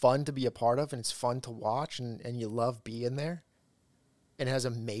it's fun to be a part of and it's fun to watch and you love being there. And it has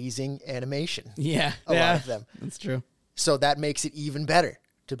amazing animation. Yeah. A lot of them. That's true. So that makes it even better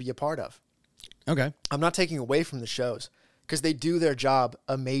to be a part of. Okay. I'm not taking away from the shows because they do their job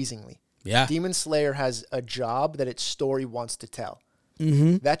amazingly. Yeah. Demon Slayer has a job that its story wants to tell.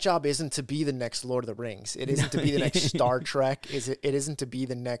 Mm-hmm. That job isn't to be the next Lord of the Rings. It isn't to be the next Star Trek. It isn't to be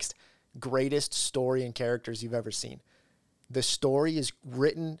the next greatest story and characters you've ever seen. The story is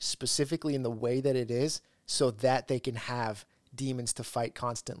written specifically in the way that it is so that they can have demons to fight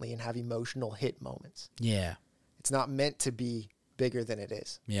constantly and have emotional hit moments. Yeah. It's not meant to be bigger than it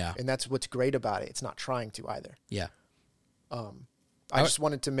is. Yeah. And that's what's great about it. It's not trying to either. Yeah. I just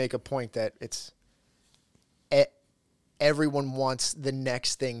wanted to make a point that it's... Everyone wants the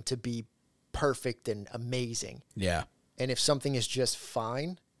next thing to be perfect and amazing. Yeah. And if something is just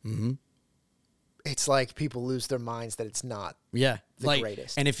fine, it's like people lose their minds that it's not. Yeah, the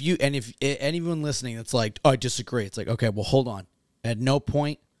greatest. And if anyone listening that's like, oh, I disagree, it's like, okay, well, hold on. At no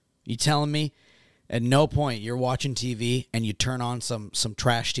point you telling me, at no point you're watching TV and you turn on some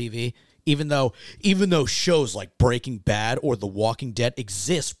trash TV, even though shows like Breaking Bad or The Walking Dead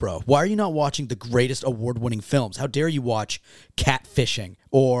exist, bro. Why are you not watching the greatest award-winning films? How dare you watch Catfishing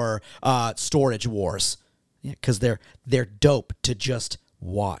or Storage Wars? Yeah, because they're dope to just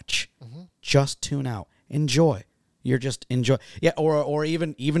watch. Mm-hmm. Just tune out. Enjoy. You're just enjoy. Yeah, or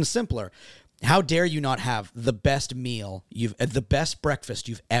even simpler. How dare you not have the best meal the best breakfast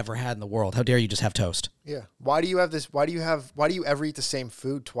you've ever had in the world? How dare you just have toast? Yeah. Why do you have this? Why do you ever eat the same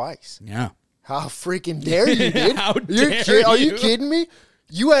food twice? Yeah. How freaking dare you, dude? How dare you? Are you kidding me?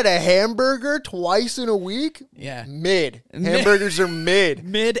 You had a hamburger twice in a week? Yeah. Mid. Hamburgers are mid.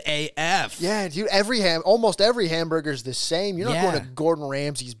 Mid AF. Yeah, dude. Almost every hamburger's the same. You're not going to Gordon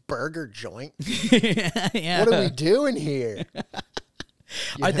Ramsay's burger joint. Yeah. What are we doing here?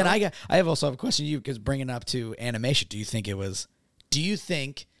 Then I also have a question to you, because bringing up to animation, do you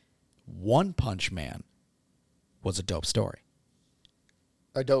think One Punch Man was a dope story?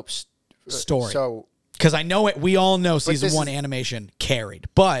 A dope story. So, because I know it, we all know season 1 animation carried,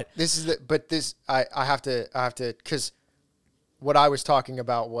 but I have to, because what I was talking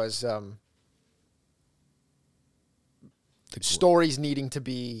about was stories needing to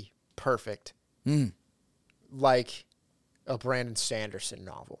be perfect, like a Brandon Sanderson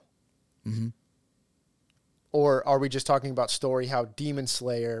novel. Mm-hmm. Or are we just talking about story, how Demon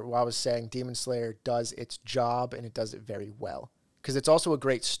Slayer, I was saying Demon Slayer does its job and it does it very well. Because it's also a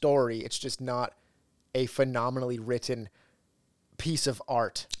great story. It's just not a phenomenally written piece of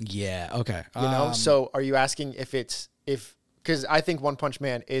art. Yeah, okay. You know? So are you asking because I think One Punch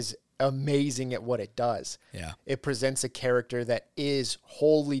Man is amazing at what it does. Yeah. It presents a character that is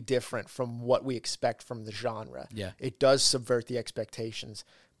wholly different from what we expect from the genre. Yeah. It does subvert the expectations,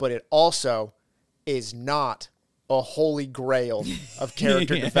 but it also is not a holy grail of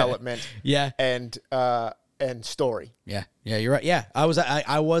character development. Yeah. And story. Yeah, you're right. Yeah, I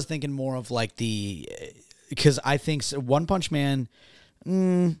was thinking more of like because I think One Punch Man.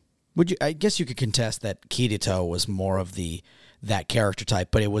 I guess you could contest that Kirito was more of that character type,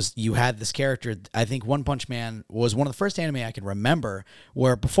 but you had this character. I think One Punch Man was one of the first anime I can remember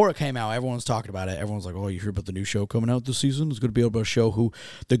where before it came out, everyone was talking about it. Everyone's like, "Oh, you heard about the new show coming out this season? It's going to be able to show who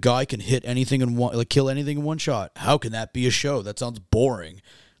the guy can hit anything kill anything in one shot. How can that be a show? That sounds boring."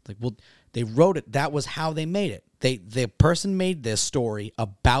 Like, well, they wrote it. That was how they made it. The person made this story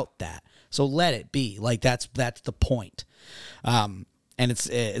about that. So let it be. Like, that's the point. And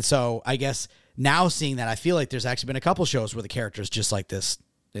it's so I guess now seeing that, I feel like there's actually been a couple shows where the characters just like this.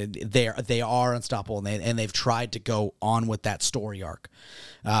 They are unstoppable, and they've tried to go on with that story arc.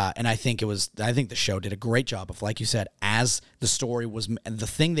 And I think the show did a great job of, like you said, as the story was, and the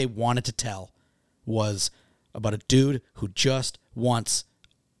thing they wanted to tell was about a dude who just wants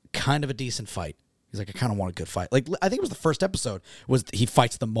kind of a decent fight. He's like, I kind of want a good fight. Like, I think it was the first episode was he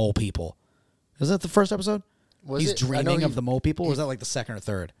fights the mole people. Is that the first episode? He's dreaming of the mole people, or was that like the second or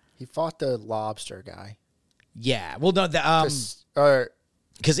third? He fought the lobster guy. Yeah. Well, no, because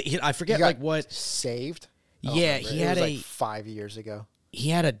I forget what saved. Yeah, he had like 5 years ago. He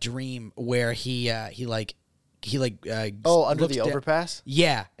had a dream where he under the overpass.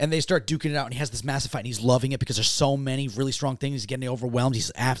 Yeah, and they start duking it out, and he has this massive fight, and he's loving it because there's so many really strong things. He's getting overwhelmed.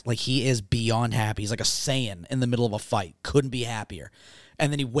 He is beyond happy. He's like a Saiyan in the middle of a fight. Couldn't be happier.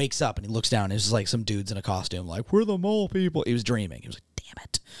 And then he wakes up and he looks down, and it's just like some dudes in a costume, like, we're the mole people. He was dreaming. He was like, damn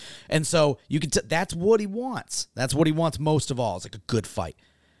it. And so you can that's what he wants. That's what he wants most of all. It's like a good fight.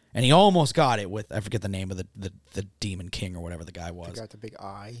 And he almost got it with, I forget the name of the Demon King or whatever the guy was. He got the big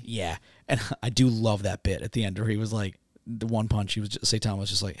eye. Yeah. And I do love that bit at the end where he was like, the one punch, Saitama was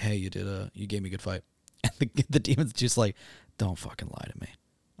just like, hey, you gave me a good fight. And the demon's just like, don't fucking lie to me.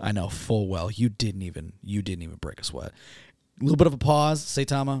 I know full well you didn't even break a sweat. A little bit of a pause,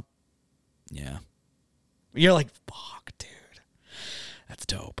 Saitama. Yeah. You're like, fuck, dude. That's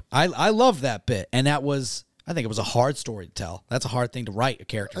dope. I love that bit. And I think it was a hard story to tell. That's a hard thing to write a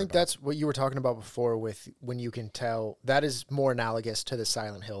character I think about. That's what you were talking about before with when you can tell. That is more analogous to the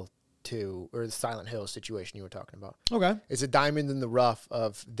Silent Hill or the Silent Hill situation you were talking about. Okay. It's a diamond in the rough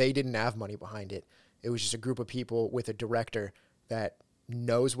of they didn't have money behind it. It was just a group of people with a director that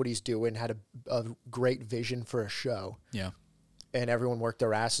knows what he's doing, had a great vision for a show. Yeah. And everyone worked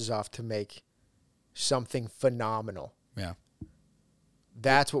their asses off to make something phenomenal. Yeah.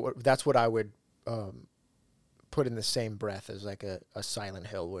 That's what I would put in the same breath as like a Silent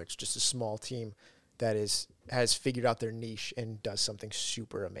Hill, where it's just a small team that has figured out their niche and does something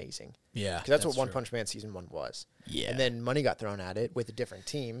super amazing. Yeah, Because that's what One true. Punch Man season 1 was. Yeah. And then money got thrown at it with a different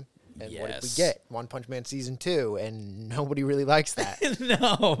team. And what did we Yes. get? One Punch Man season 2, and nobody really likes that.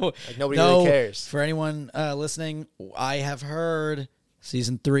 No, Like, nobody really cares. For anyone listening, I have heard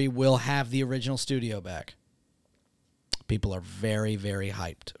season 3 will have the original studio back. People are very, very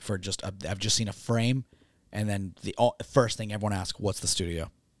hyped for just. I've just seen a frame, and then the first thing everyone asks, "What's the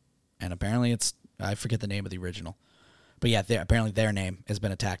studio?" And apparently, I forget the name of the original, but yeah, apparently their name has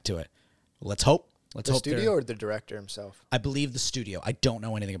been attacked to it. Let's hope. Let's The hope studio or the director himself? I believe the studio. I don't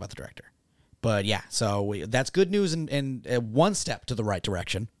know anything about the director. But yeah, so that's good news and one step to the right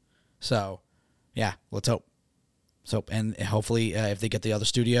direction. So, yeah, let's hope. So, and hopefully if they get the other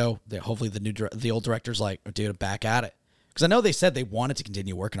studio, hopefully the old director's like, dude, back at it. Because I know they said they wanted to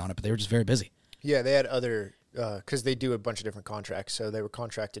continue working on it, but they were just very busy. Yeah, they had other, because they do a bunch of different contracts. So they were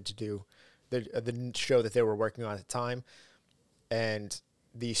contracted to do the show that they were working on at the time. And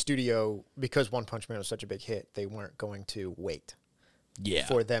the studio, because One Punch Man was such a big hit, they weren't going to wait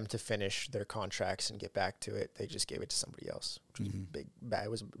for them to finish their contracts and get back to it. They just gave it to somebody else, which was bad. It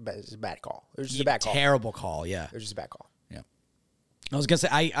was a bad call. It was just a bad call. Terrible call, yeah. It was just a bad call. Yeah. I was gonna say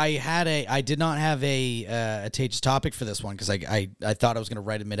I did not have a Tage's topic for this one because I thought I was gonna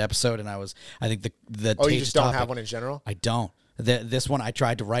write it mid episode and I think the Oh, you Tage's just don't topic, have one in general? I don't. This one I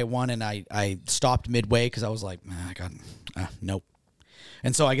tried to write one and I stopped midway because I was like, nope.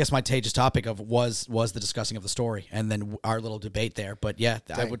 And so I guess my Tage's topic was the discussing of the story and then our little debate there. But yeah,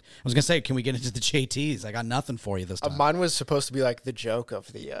 I was gonna say, can we get into the JTs? I got nothing for you this time. Mine was supposed to be like the joke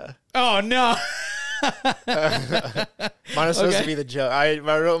of the. Oh no. Mine was supposed to be the joke. I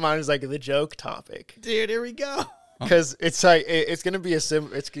wrote mine as like the joke topic. Dude, here we go. Because it's like it's gonna be it's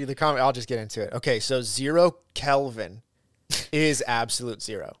the comment. I'll just get into it. Okay, so 0 Kelvin is absolute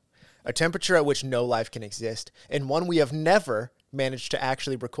zero, a temperature at which no life can exist, and one we have never managed to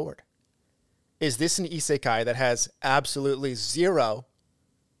actually record. Is this an isekai that has absolutely zero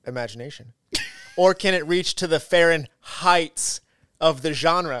imagination, or can it reach to the Fahrenheits of the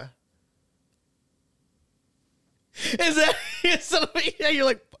genre? Is that something? Yeah, you're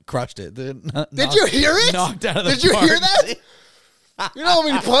like crushed it. Did you hear it? Knocked out of the Did you hear that? You know how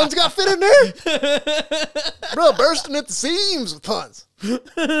many puns got fit in there? Bro, bursting at the seams with puns.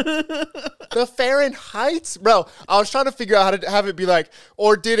 The Fahrenheits? Bro, I was trying to figure out how to have it be like,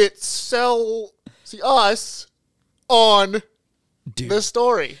 or did it sell us on the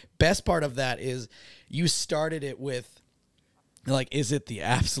story? Best part of that is you started it with, like, is it the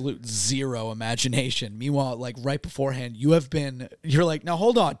absolute zero imagination? Meanwhile, like, right beforehand, you're like, now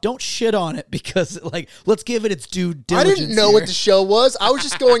hold on, don't shit on it because, like, let's give it its due diligence. I didn't know what the show was. I was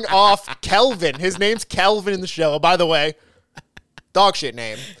just going off Kelvin. His name's Kelvin in the show. By the way, dog shit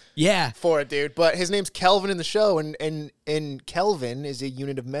name. Yeah. For it, dude. But his name's Kelvin in the show, and Kelvin is a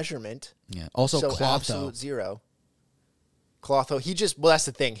unit of measurement. Yeah. Also, so Clotho. Absolute zero. Clotho, that's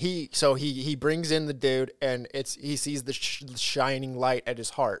the thing. He brings in the dude, and he sees the shining light at his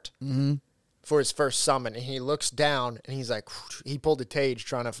heart for his first summon, and he looks down, and he's like, he pulled a Tage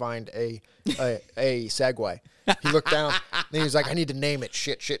trying to find a segue. He looked down, and he was like, I need to name it.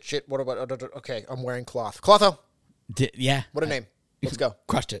 Shit. What about? Okay, I'm wearing cloth. Clotho. Yeah. What a name. Let's go.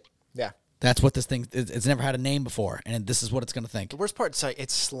 Crushed it. Yeah. That's what this thing. It's never had a name before, and this is what it's gonna think. The worst part is like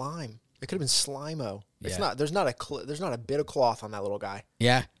it's slime. It could have been Slimo. It's Yeah. not. There's not a bit of cloth on that little guy.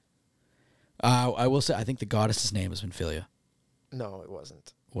 Yeah. I will say, I think the goddess's name is Minfilia. No, it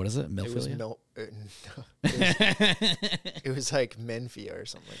wasn't. What is it? It was Milfilia? it was like Menfia or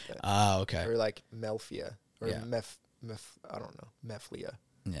something like that. Oh, okay. Or like Melfia or Yeah. I don't know, Meflia.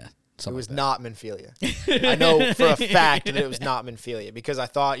 Yeah. It was not Menphilia. I know for a fact that it was not Menphilia because I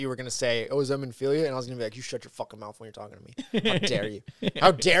thought you were going to say, oh, is that Menphilia? And I was going to be like, you shut your fucking mouth when you're talking to me. How dare you? How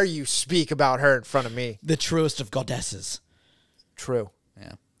dare you speak about her in front of me? The truest of goddesses. True.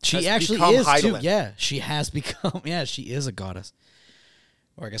 Yeah. She Has actually become is, too. Heidelin. Yeah. She has become, she is a goddess.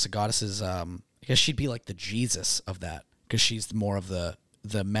 Or I guess a goddess is, I guess she'd be like the Jesus of that because she's more of the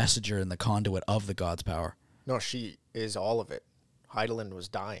messenger and the conduit of the god's power. No, she is all of it. Heidelin was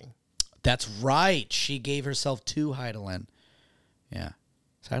dying. That's right. She gave herself to Heidelin. Yeah.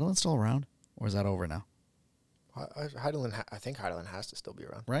 Is Heidelin still around? Or is that over now? Heidelin, I think Heidelin has to still be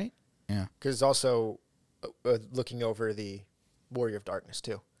around. Right? Yeah. Because it's also looking over the Warrior of Darkness,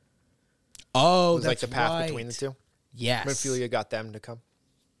 too. Oh, It was like that's the path right. between the two. Yes. Menphilia got them to come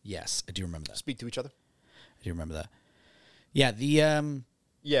Yes, I do remember that. speak to each other. I do remember that. Yeah, the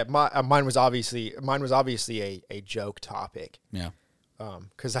Yeah, mine was obviously a joke topic. yeah.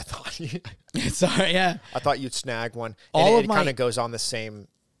 Because I thought Sorry, yeah. I thought you'd snag one. All And of it my- kind of goes on the same.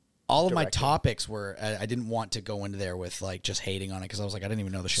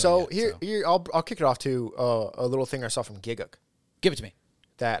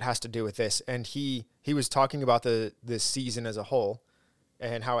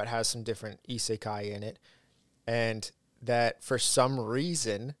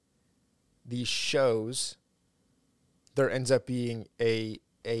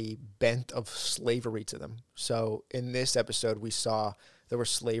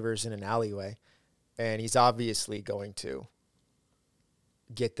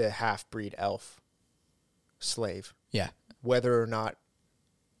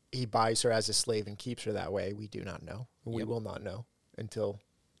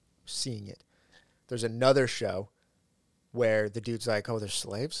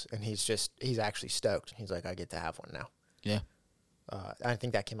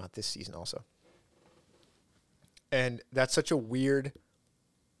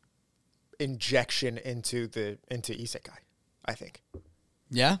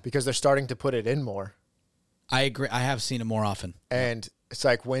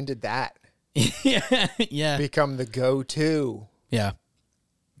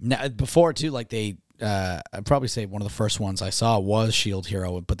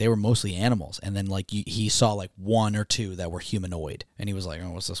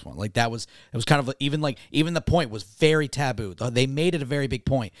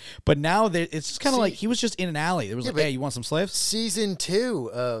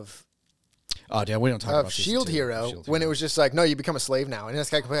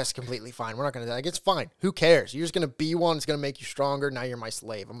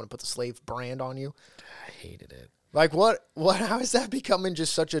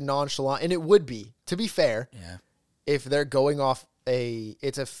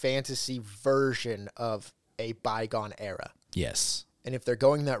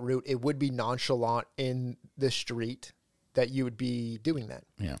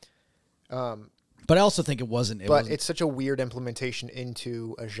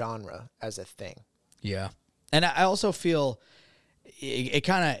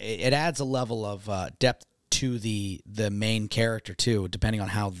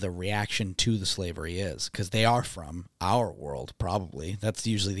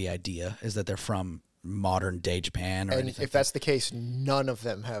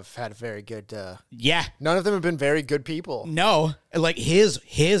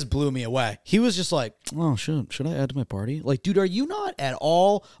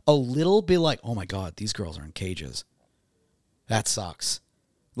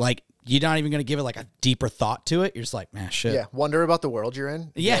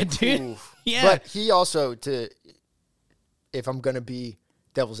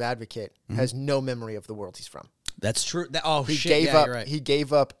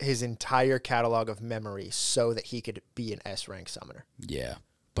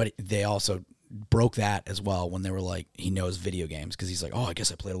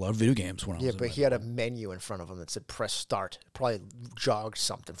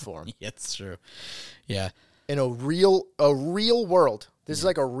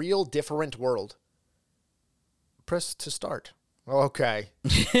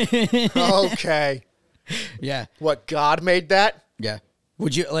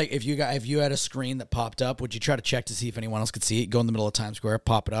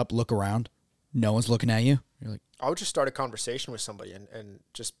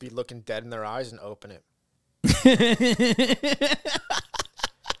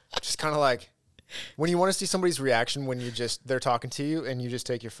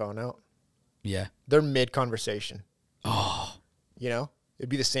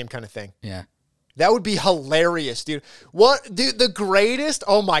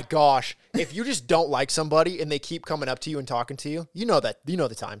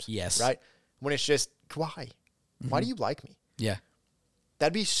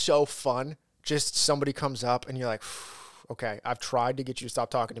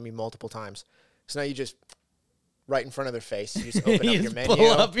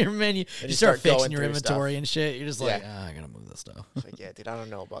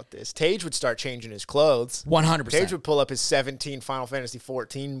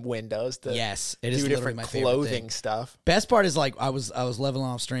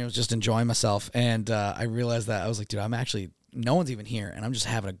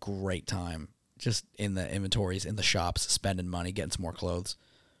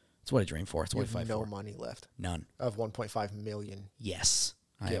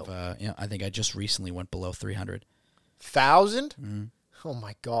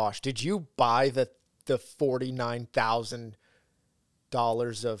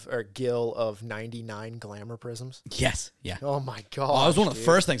 of or gill of 99 glamour prisms. Yes. Yeah. Oh my god! Oh, that was one of the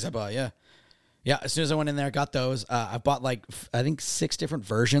first things I bought. Yeah. Yeah. As soon as I went in there, I got those. I bought like I think 6 different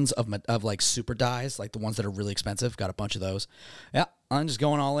versions of like super dyes, like the ones that are really expensive. Got a bunch of those. Yeah. I'm just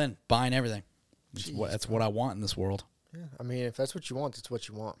going all in, buying everything. That's what I want in this world. Yeah, I mean, if that's what you want, it's what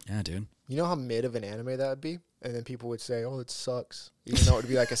you want. Yeah, dude. You know how mid of an anime that would be? And then people would say, oh, it sucks. Even though it would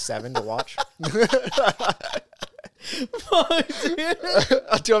be like a 7 to watch.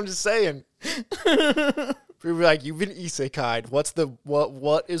 Dude, I'm just saying. People be like, you've been isekai'd.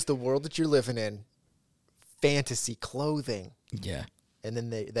 What is the world that you're living in? Fantasy clothing. Yeah. And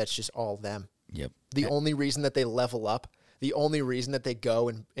then that's just all them. Yep. The only reason that they level up, the only reason that they go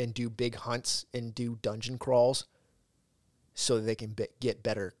and do big hunts and do dungeon crawls, so that they can get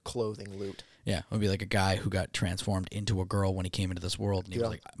better clothing loot. Yeah, it would be like a guy who got transformed into a girl when he came into this world, and he was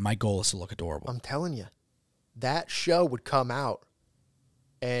like, my goal is to look adorable. I'm telling you, that show would come out,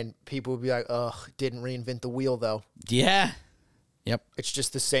 and people would be like, ugh, didn't reinvent the wheel, though. Yeah. Yep. It's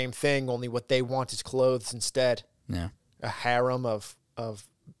just the same thing, only what they want is clothes instead. Yeah. A harem of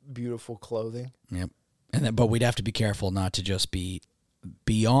beautiful clothing. Yep. And then, but we'd have to be careful not to just be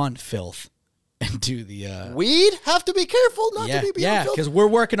beyond filth and do the... We'd have to be careful not to be beyond filth? because we're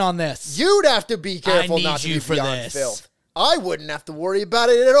working on this. You'd have to be careful not to be beyond this. filth. I wouldn't have to worry about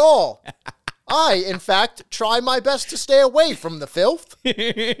it at all. I, in fact, try my best to stay away from the filth.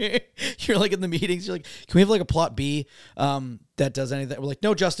 You're like in the meetings, you're like, can we have like a plot B that does anything? We're like,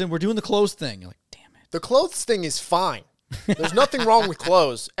 no, Justin, we're doing the clothes thing. You're like, damn it. The clothes thing is fine. There's nothing wrong with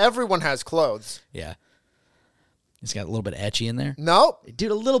clothes. Everyone has clothes. Yeah. It's got a little bit etchy in there. No.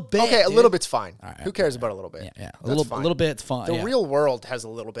 Dude, a little bit. Okay, dude. a little bit's fine. All right, Who cares about a little bit? Yeah. A That's little bit's fine. The real world has a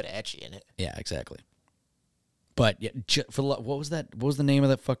little bit of etchy in it. Yeah, exactly. But yeah, what was that? What was the name of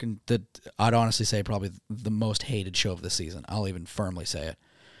that fucking? I'd honestly say probably the most hated show of the season. I'll even firmly say it.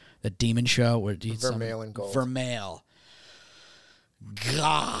 The demon show where Vermeil and Gold. Vermeil.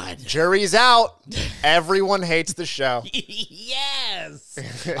 God. Jury's out. Everyone hates the show. Yes.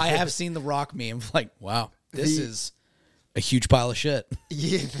 I have seen the Rock meme. Like, wow, this is a huge pile of shit.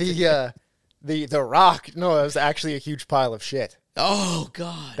 Yeah, the Rock. No, it was actually a huge pile of shit. Oh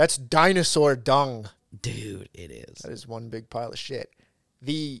God. That's dinosaur dung. Dude, it is. That is one big pile of shit.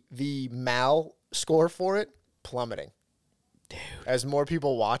 The Mal score for it plummeting. Dude. As more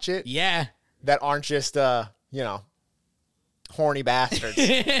people watch it, Yeah. that aren't just horny bastards.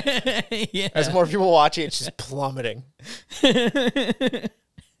 Yeah. As more people watch it, it's just plummeting.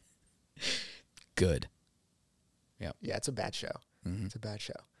 Good. Yeah, it's a bad show. Mm-hmm. It's a bad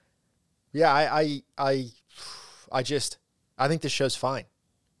show. Yeah, I think this show's fine.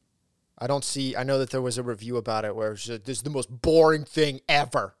 I know that there was a review about it where it was just, this is the most boring thing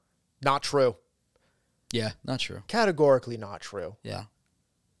ever. Not true. Yeah, not true. Categorically not true. Yeah.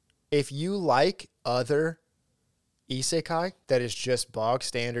 If you like other isekai that is just bog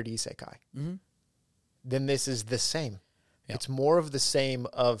standard isekai, then this is the same. Yeah. It's more of the same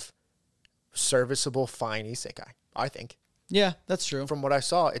of serviceable, fine isekai, I think. Yeah, that's true. From what I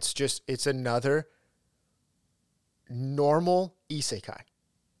saw, it's another normal isekai.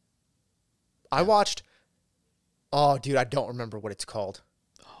 I watched, I don't remember what it's called.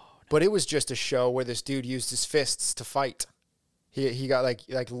 Oh, no. But it was just a show where this dude used his fists to fight. He got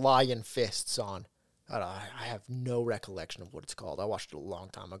like lion fists on. I have no recollection of what it's called. I watched it a long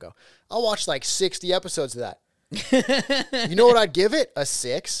time ago. I watched like 60 episodes of that. You know what I'd give it? A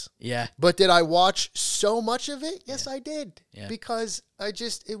 6. Yeah. But did I watch so much of it? Yes, I did. Yeah. Because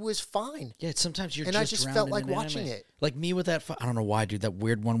it was fine. Yeah, sometimes you're And I just felt like watching it. Like me with that, I don't know why, dude, that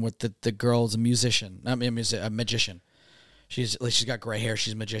weird one with the girl's a musician. I mean, a magician. She's got gray hair.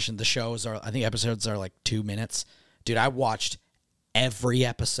 She's a magician. The shows are, I think episodes are like 2 minutes. Dude, I watched every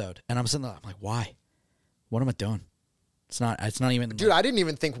episode. And I'm sitting there, I'm like, why? What am I doing? It's not even. Dude, I didn't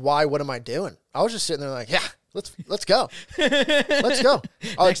even think, why, what am I doing? I was just sitting there like, yeah. Let's go. Let's go.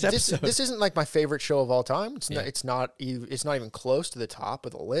 Next episode. This isn't like my favorite show of all time. It's not even close to the top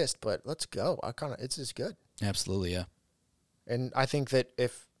of the list, but let's go. It's just good. Absolutely, yeah. And I think that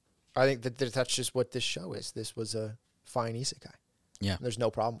that's just what this show is. This was a fine isekai. Yeah. There's no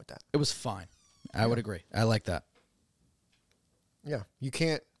problem with that. It was fine. I would agree. I like that. Yeah. You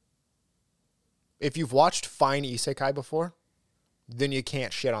can't, if you've watched fine isekai before, then you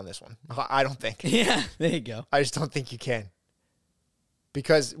can't shit on this one. I don't think. Yeah, there you go. I just don't think you can.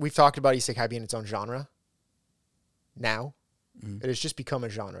 Because we've talked about isekai being its own genre. Now, it has just become a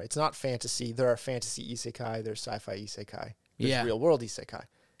genre. It's not fantasy. There are fantasy isekai. There's sci-fi isekai. There's real world isekai.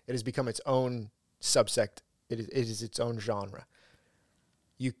 It has become its own subsect. It is its own genre.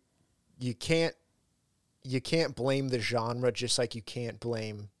 You can't you can't blame the genre just like you can't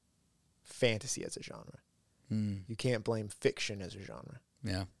blame fantasy as a genre. You can't blame fiction as a genre.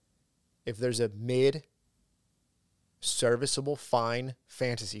 Yeah. If there's a mid, serviceable, fine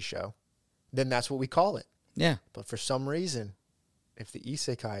fantasy show, then that's what we call it. Yeah. But for some reason, if the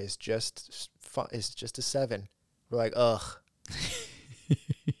isekai is just a 7, we're like, ugh.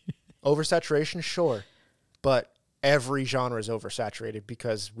 Oversaturation, sure, but every genre is oversaturated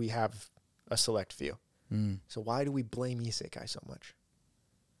because we have a select few. So why do we blame isekai so much?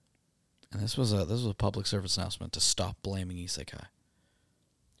 And this was a public service announcement to stop blaming isekai.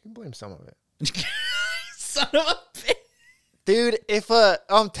 You can blame some of it. Son of a bitch. Dude,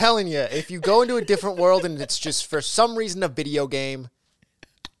 I'm telling you, if you go into a different world and it's just for some reason a video game,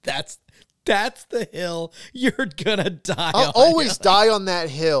 That's the hill you're gonna die I'll on. always die on that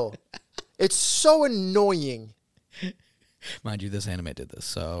hill. It's so annoying. Mind you, this anime did this,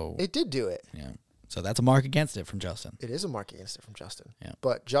 so It did do it. yeah. So that's a mark against it from Justin. It is a mark against it from Justin. Yeah.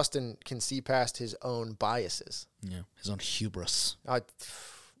 But Justin can see past his own biases. Yeah. His own hubris.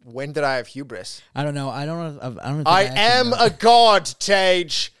 When did I have hubris? I don't know. I don't think I actually am know. a god,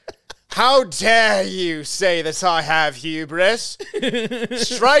 Tage. How dare you say that I have hubris?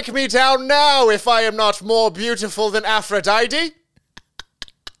 Strike me down now if I am not more beautiful than Aphrodite.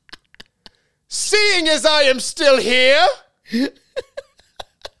 Seeing as I am still here,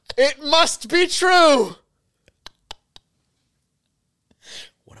 it must be true.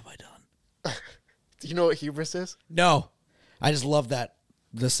 What have I done? Do you know what hubris is? No. I just love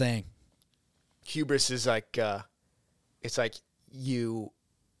the saying. Hubris is like, it's like you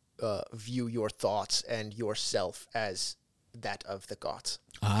view your thoughts and yourself as that of the gods.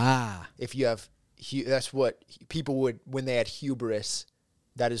 Ah. If you have, that's what people would, when they had hubris,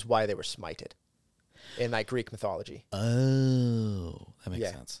 that is why they were smited in like Greek mythology. Oh. That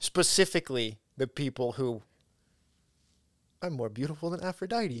makes sense. Specifically, the people who, I'm more beautiful than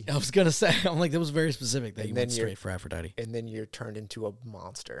Aphrodite. I was gonna say, I'm like, that was very specific that And you then went straight for Aphrodite. And then you're turned into a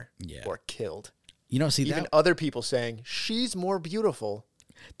monster. Yeah. Or killed. You know, see Even that other people saying, she's more beautiful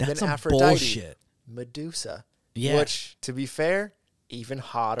that's than some Aphrodite. bullshit. Medusa. Yeah. Which, to be fair, even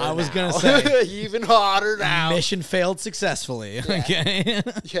hotter I was now. gonna say. Even hotter now. Mission failed successfully. Okay.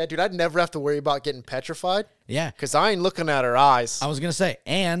 Yeah, dude, I'd never have to worry about getting petrified Yeah. because I ain't looking at her eyes. I was gonna say,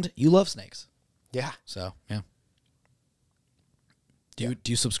 and you love snakes. Yeah. So yeah. Do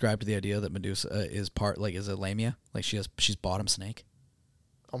you subscribe to the idea that Medusa is a lamia? Like she's bottom snake?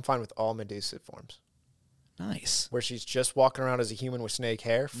 I'm fine with all Medusa forms. Nice. Where she's just walking around as a human with snake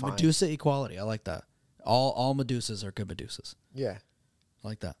hair, fine. Medusa equality. I like that. All Medusas are good Medusas. Yeah. I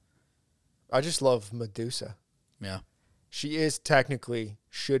like that. I just love Medusa. Yeah. She is technically,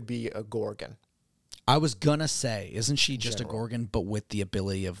 should be a Gorgon. I was gonna say, isn't she just a Gorgon, but with the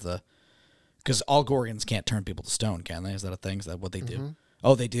ability of the... Because all Gorgons can't turn people to stone, can they? Is that a thing? Is that what they do?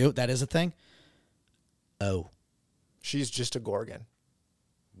 Oh, they do? That is a thing? Oh. She's just a Gorgon,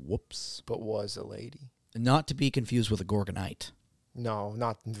 Whoops. but was a lady. Not to be confused with a Gorgonite. No,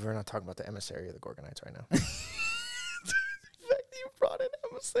 we're not talking about the emissary of the Gorgonites right now. The fact that you brought in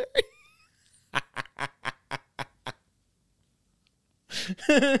emissary.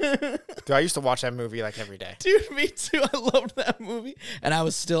 Dude, I used to watch that movie like every day. Dude, me too. I loved that movie. And I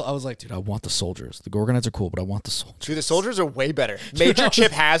was like, dude, I want the soldiers. The Gorgonites are cool, but I want the soldiers. Dude, the soldiers are way better. Major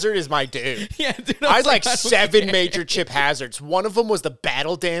Chip Hazard is my dude. Yeah, dude. I had like don't 7 care. Major Chip Hazards. One of them was the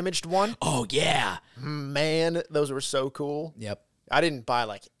battle damaged one. Oh, yeah. Man, those were so cool. Yep. I didn't buy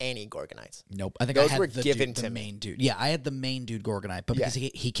like any Gorgonites. Nope. I think Those I had were the given dude, to the me. main dude. Yeah, I had the main dude Gorgonite, but Yeah. because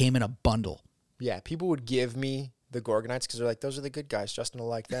he came in a bundle. Yeah, people would give me the Gorgonites because they're like, those are the good guys. Justin will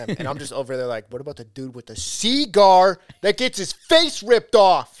like them. And I'm just over there like, what about the dude with the Seagar that gets his face ripped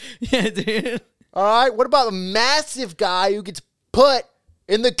off? Yeah, dude. All right, what about the massive guy who gets put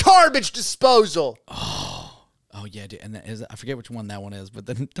in the garbage disposal? Oh, yeah, dude. And that is, I forget which one that one is, but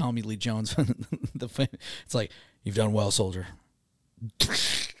then Tommy Lee Jones, it's like, you've done well, soldier.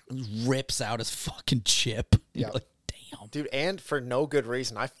 Rips out his fucking chip. You're Yeah. like, damn. Dude, and for no good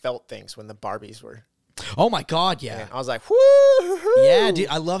reason, I felt things when the Barbies were. Oh, my God, yeah. And I was like, whoo. Yeah, dude.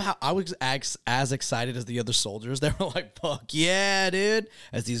 I love how I was as excited as the other soldiers. They were like, fuck yeah, dude.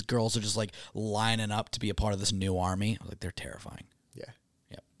 As these girls are just like lining up to be a part of this new army. I was like, they're terrifying. Yeah.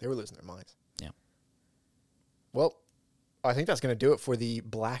 Yep. They were losing their minds. Yeah. Well, I think that's going to do it for the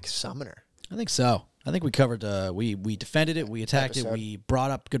Black Summoner. I think so. I think we covered, we defended it, we attacked it, Episode. we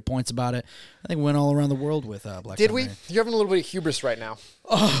brought up good points about it. I think we went all around the world with Black Did Summoner. we? You're having a little bit of hubris right now.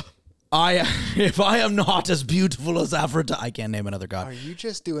 If I am not as beautiful as Aphrodite, I can't name another Are god. you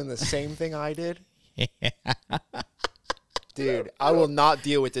just doing the same thing I did? Dude, I will not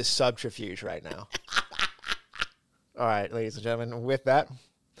deal with this subterfuge right now. All right, ladies and gentlemen, with that,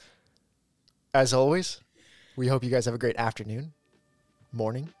 as always, we hope you guys have a great afternoon,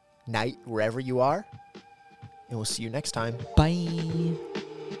 morning, night, wherever you are. And we'll see you next time. Bye.